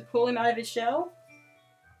enough to pull him out of his shell.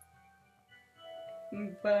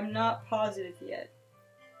 But I'm not positive yet.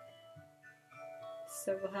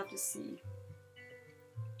 So we'll have to see.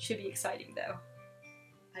 Should be exciting though.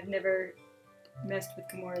 I've never messed with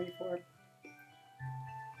Komori before.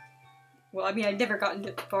 Well, I mean, I'd never gotten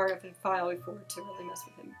far enough in file before to really mess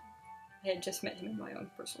with him. I had just met him in my own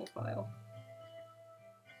personal file.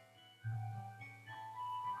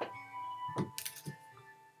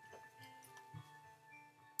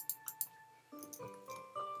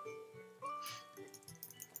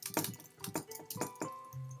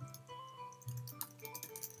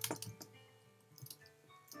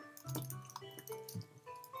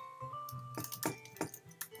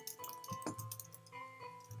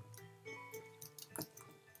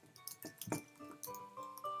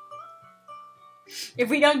 If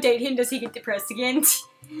we don't date him, does he get depressed again?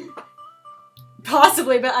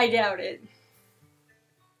 Possibly, but I doubt it.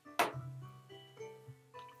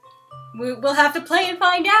 We'll have to play and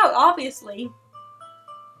find out, obviously.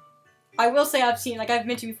 I will say I've seen, like I've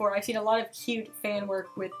mentioned before, I've seen a lot of cute fan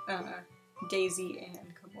work with Daisy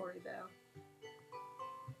and Komori, though.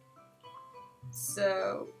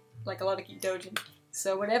 So, like a lot of cute dojin.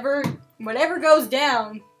 So whatever goes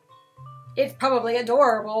down, it's probably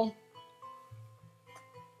adorable.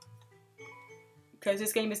 Because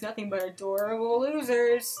this game is nothing but adorable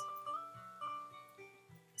losers.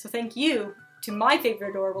 So thank you to my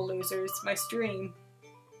favorite adorable losers, my stream,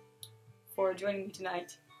 for joining me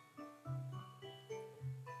tonight.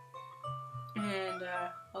 And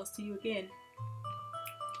I'll see you again in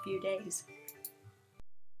a few days.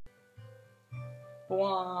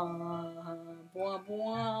 Bwah, bwah,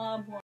 bwah, bwah.